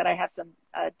the fact that I have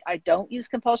I don't use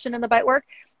compulsion in the bite work.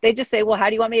 They just say, well, how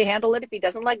do you want me to handle it if he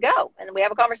doesn't let go? And then we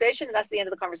have a conversation, and that's the end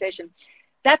of the conversation.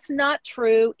 That's not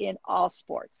true in all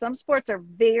sports. Some sports are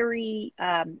very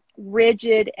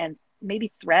rigid and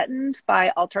maybe threatened by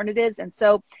alternatives. And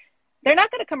so they're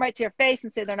not going to come right to your face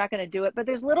and say they're not going to do it. But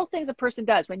there's little things a person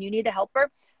does when you need a helper,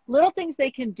 little things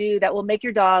they can do that will make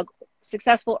your dog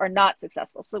successful or not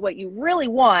successful. So what you really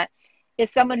want is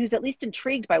someone who's at least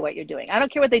intrigued by what you're doing. I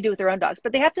don't care what they do with their own dogs,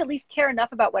 but they have to at least care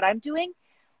enough about what I'm doing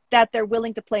that they're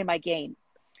willing to play my game.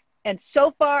 And so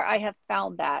far, I have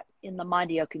found that in the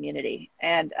Mondio community.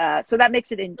 And so that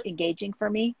makes it engaging for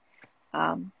me.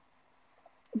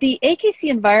 The AKC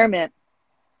environment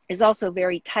is also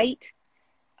very tight.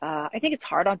 I think it's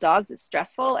hard on dogs. It's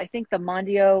stressful. I think the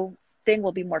Mondio thing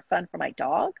will be more fun for my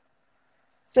dog.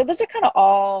 So those are kind of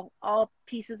all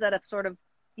pieces that have sort of,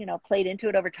 played into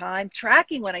it over time.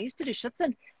 Tracking, when I used to do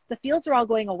Schutzhund, the fields are all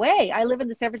going away. I live in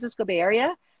the San Francisco Bay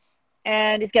Area,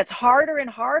 and it gets harder and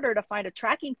harder to find a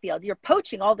tracking field. You're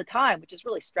poaching all the time, which is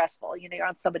really stressful. You're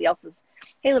on somebody else's,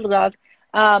 hey, little dog,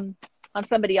 on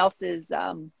somebody else's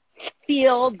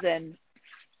fields, and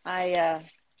I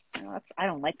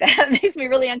don't like that. It makes me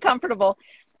really uncomfortable.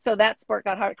 So that sport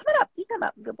got harder. Come on up. You come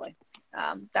up. Good boy.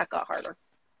 That got harder.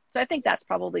 So I think that's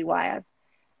probably why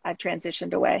I've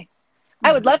transitioned away.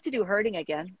 I would love to do herding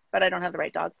again, but I don't have the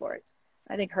right dog for it.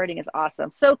 I think herding is awesome.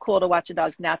 So cool to watch a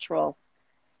dog's natural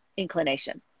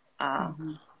inclination.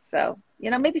 So,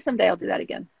 maybe someday I'll do that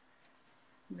again.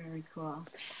 Very cool.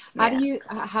 Yeah.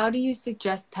 How do you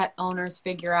suggest pet owners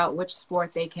figure out which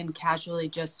sport they can casually,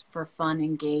 just for fun,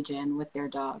 engage in with their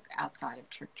dog outside of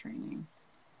trick training?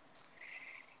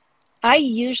 I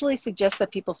usually suggest that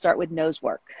people start with nose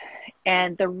work.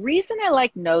 And the reason I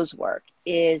like nose work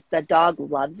is the dog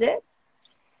loves it,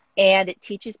 and it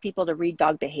teaches people to read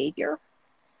dog behavior.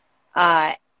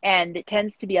 And it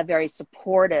tends to be a very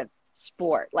supportive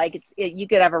sport. Like you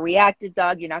could have a reactive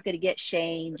dog. You're not going to get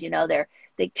shamed.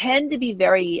 They tend to be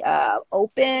very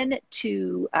open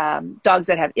to dogs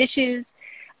that have issues.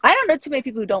 I don't know too many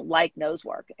people who don't like nose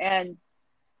work, and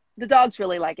the dogs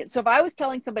really like it. So if I was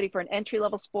telling somebody for an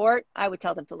entry-level sport, I would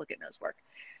tell them to look at nose work.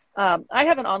 I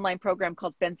have an online program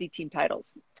called Fenzi Team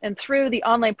Titles. And through the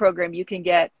online program, you can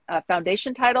get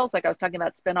foundation titles. Like I was talking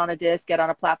about, spin on a disc, get on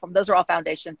a platform. Those are all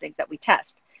foundation things that we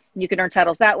test. And you can earn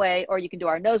titles that way, or you can do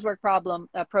our nose work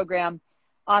program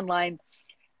online.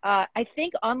 I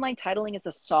think online titling is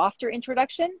a softer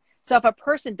introduction. So if a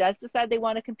person does decide they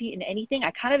want to compete in anything,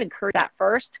 I kind of encourage that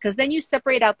first, because then you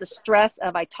separate out the stress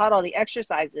of I taught all the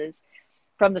exercises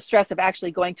from the stress of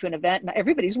actually going to an event and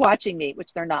everybody's watching me,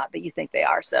 which they're not, but you think they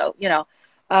are. So,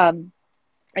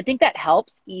 I think that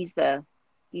helps ease the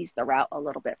route a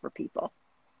little bit for people.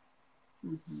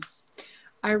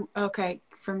 Okay,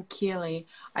 from Keely,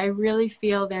 I really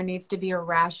feel there needs to be a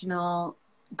rational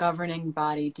governing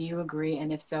body. Do you agree?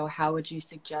 And if so, how would you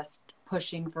suggest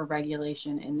pushing for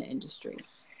regulation in the industry?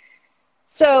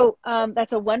 So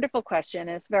that's a wonderful question.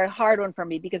 And it's a very hard one for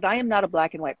me because I am not a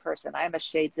black and white person. I am a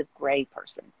shades of gray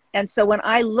person. And so when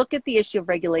I look at the issue of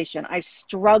regulation, I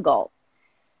struggle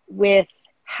with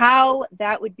how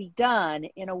that would be done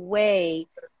in a way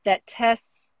that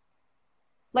tests,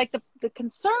 like the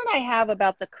concern I have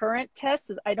about the current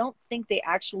tests is I don't think they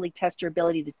actually test your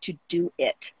ability to do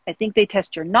it. I think they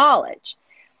test your knowledge.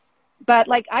 But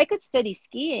like I could study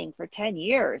skiing for 10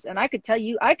 years and I could tell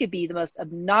you, I could be the most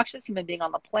obnoxious human being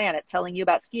on the planet telling you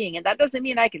about skiing. And that doesn't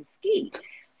mean I can ski.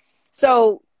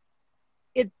 So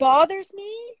it bothers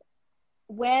me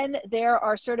when there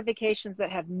are certifications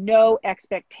that have no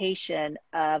expectation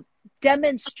of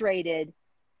demonstrated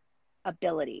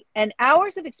ability, and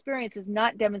hours of experience is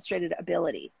not demonstrated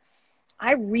ability.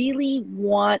 I really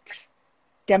want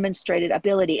demonstrated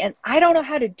ability, and I don't know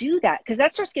how to do that because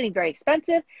that starts getting very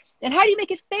expensive. And how do you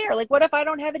make it fair? Like, what if I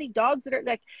don't have any dogs that are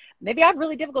like, maybe I have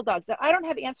really difficult dogs that I don't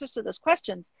have answers to those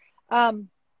questions.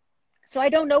 So I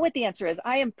don't know what the answer is.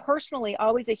 I am personally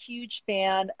always a huge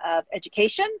fan of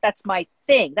education. That's my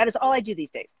thing. That is all I do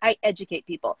these days. I educate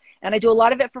people, and I do a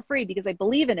lot of it for free because I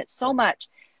believe in it so much.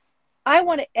 I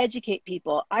want to educate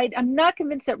people. I'm not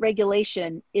convinced that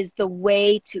regulation is the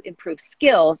way to improve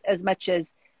skills as much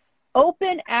as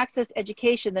open access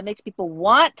education that makes people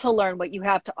want to learn what you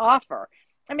have to offer.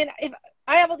 I mean, if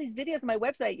I have all these videos on my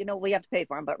website, you know, we have to pay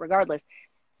for them, but regardless,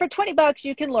 for $20,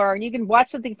 you can learn, you can watch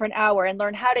something for an hour and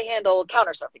learn how to handle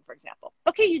counter surfing, for example.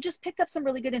 Okay, you just picked up some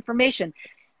really good information.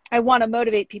 I want to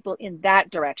motivate people in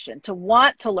that direction, to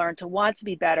want to learn, to want to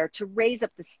be better, to raise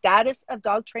up the status of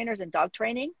dog trainers and dog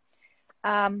training.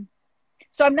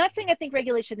 So I'm not saying I think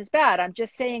regulation is bad. I'm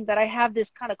just saying that I have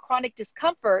this kind of chronic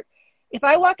discomfort. If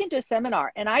I walk into a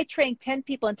seminar and I train 10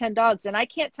 people and 10 dogs and I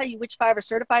can't tell you which 5 are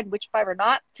certified and which 5 are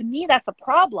not, to me, that's a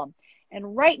problem.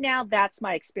 And right now, that's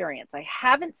my experience. I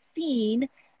haven't seen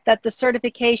that the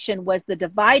certification was the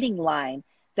dividing line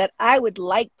that I would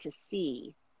like to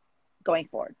see going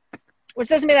forward, which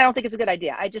doesn't mean I don't think it's a good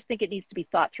idea. I just think it needs to be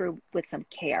thought through with some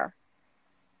care.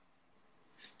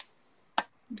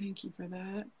 Thank you for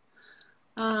that.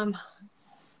 Let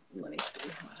me see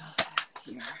what else I have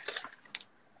here.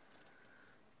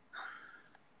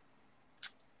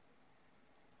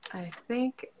 I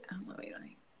think, let me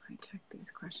check these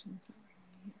questions over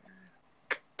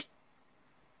here.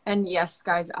 And yes,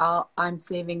 guys, I'm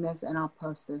saving this and I'll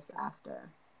post this after.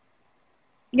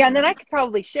 Yeah, and then I could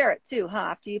probably share it too, huh?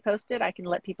 After you post it, I can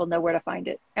let people know where to find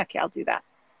it. Okay, I'll do that.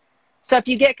 So if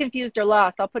you get confused or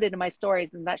lost, I'll put it in my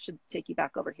stories and that should take you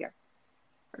back over here.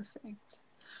 Perfect.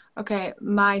 Okay,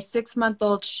 my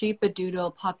 6-month-old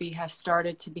Sheepadoodle puppy has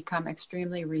started to become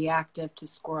extremely reactive to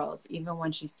squirrels, even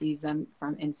when she sees them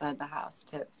from inside the house.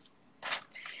 Tips.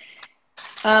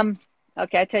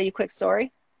 Okay, I'll tell you a quick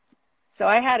story. So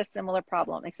I had a similar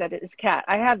problem, except it's a cat.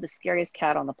 I have the scariest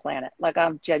cat on the planet. Like,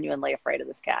 I'm genuinely afraid of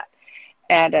this cat.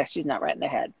 And she's not right in the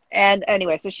head. And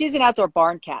anyway, so she's an outdoor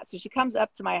barn cat. So she comes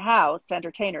up to my house to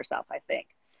entertain herself, I think.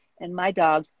 And my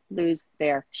dogs lose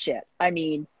their shit. I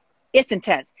mean, it's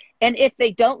intense. And if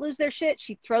they don't lose their shit,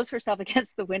 she throws herself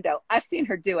against the window. I've seen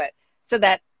her do it so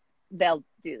that they'll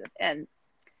do this. And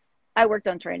I worked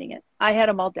on training it. I had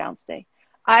them all downstay.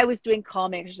 I was doing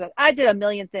calming exercise. I did a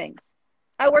million things.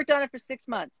 I worked on it for 6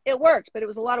 months. It worked, but it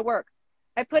was a lot of work.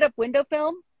 I put up window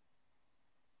film.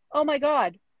 Oh my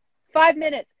God. 5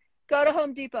 minutes. Go to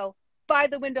Home Depot. Buy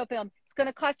the window film. It's going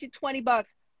to cost you $20.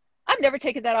 I'm never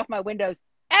taking that off my windows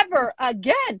ever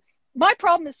again. My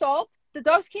problem is solved. The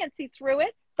dogs can't see through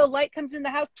it. The light comes in the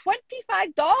house.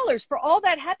 $25 for all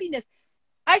that happiness.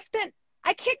 I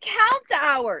can't count the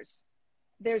hours.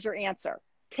 There's your answer.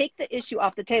 Take the issue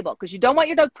off the table because you don't want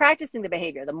your dog practicing the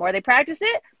behavior. The more they practice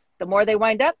it, the more they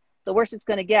wind up, the worse it's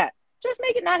going to get. Just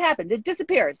make it not happen. It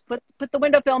disappears. Put the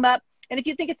window film up. And if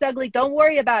you think it's ugly, don't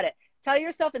worry about it. Tell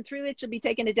yourself in 3 weeks you'll be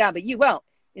taking it down, but you won't.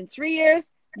 In 3 years,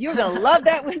 you're going to love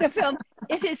that window film.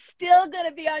 It is still going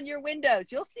to be on your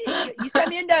windows. You'll see. You send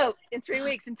me a note in 3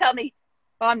 weeks and tell me,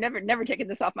 oh, I'm never taking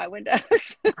this off my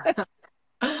windows.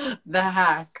 The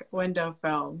hack, window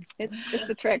film. It's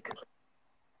the trick.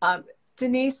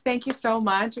 Denise, thank you so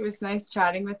much. It was nice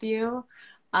chatting with you.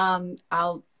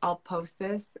 I'll post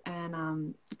this,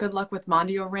 and good luck with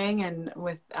Mondio Ring and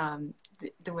with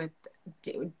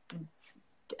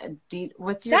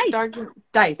what's your dog?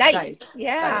 Dice.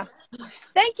 Yeah. Dice.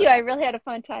 Thank you. I really had a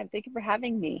fun time. Thank you for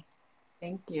having me.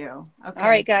 Thank you. Okay. All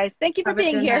right, guys. Thank you for Have a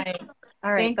being good here. night.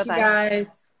 All right. Thank Bye-bye. you,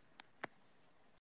 guys.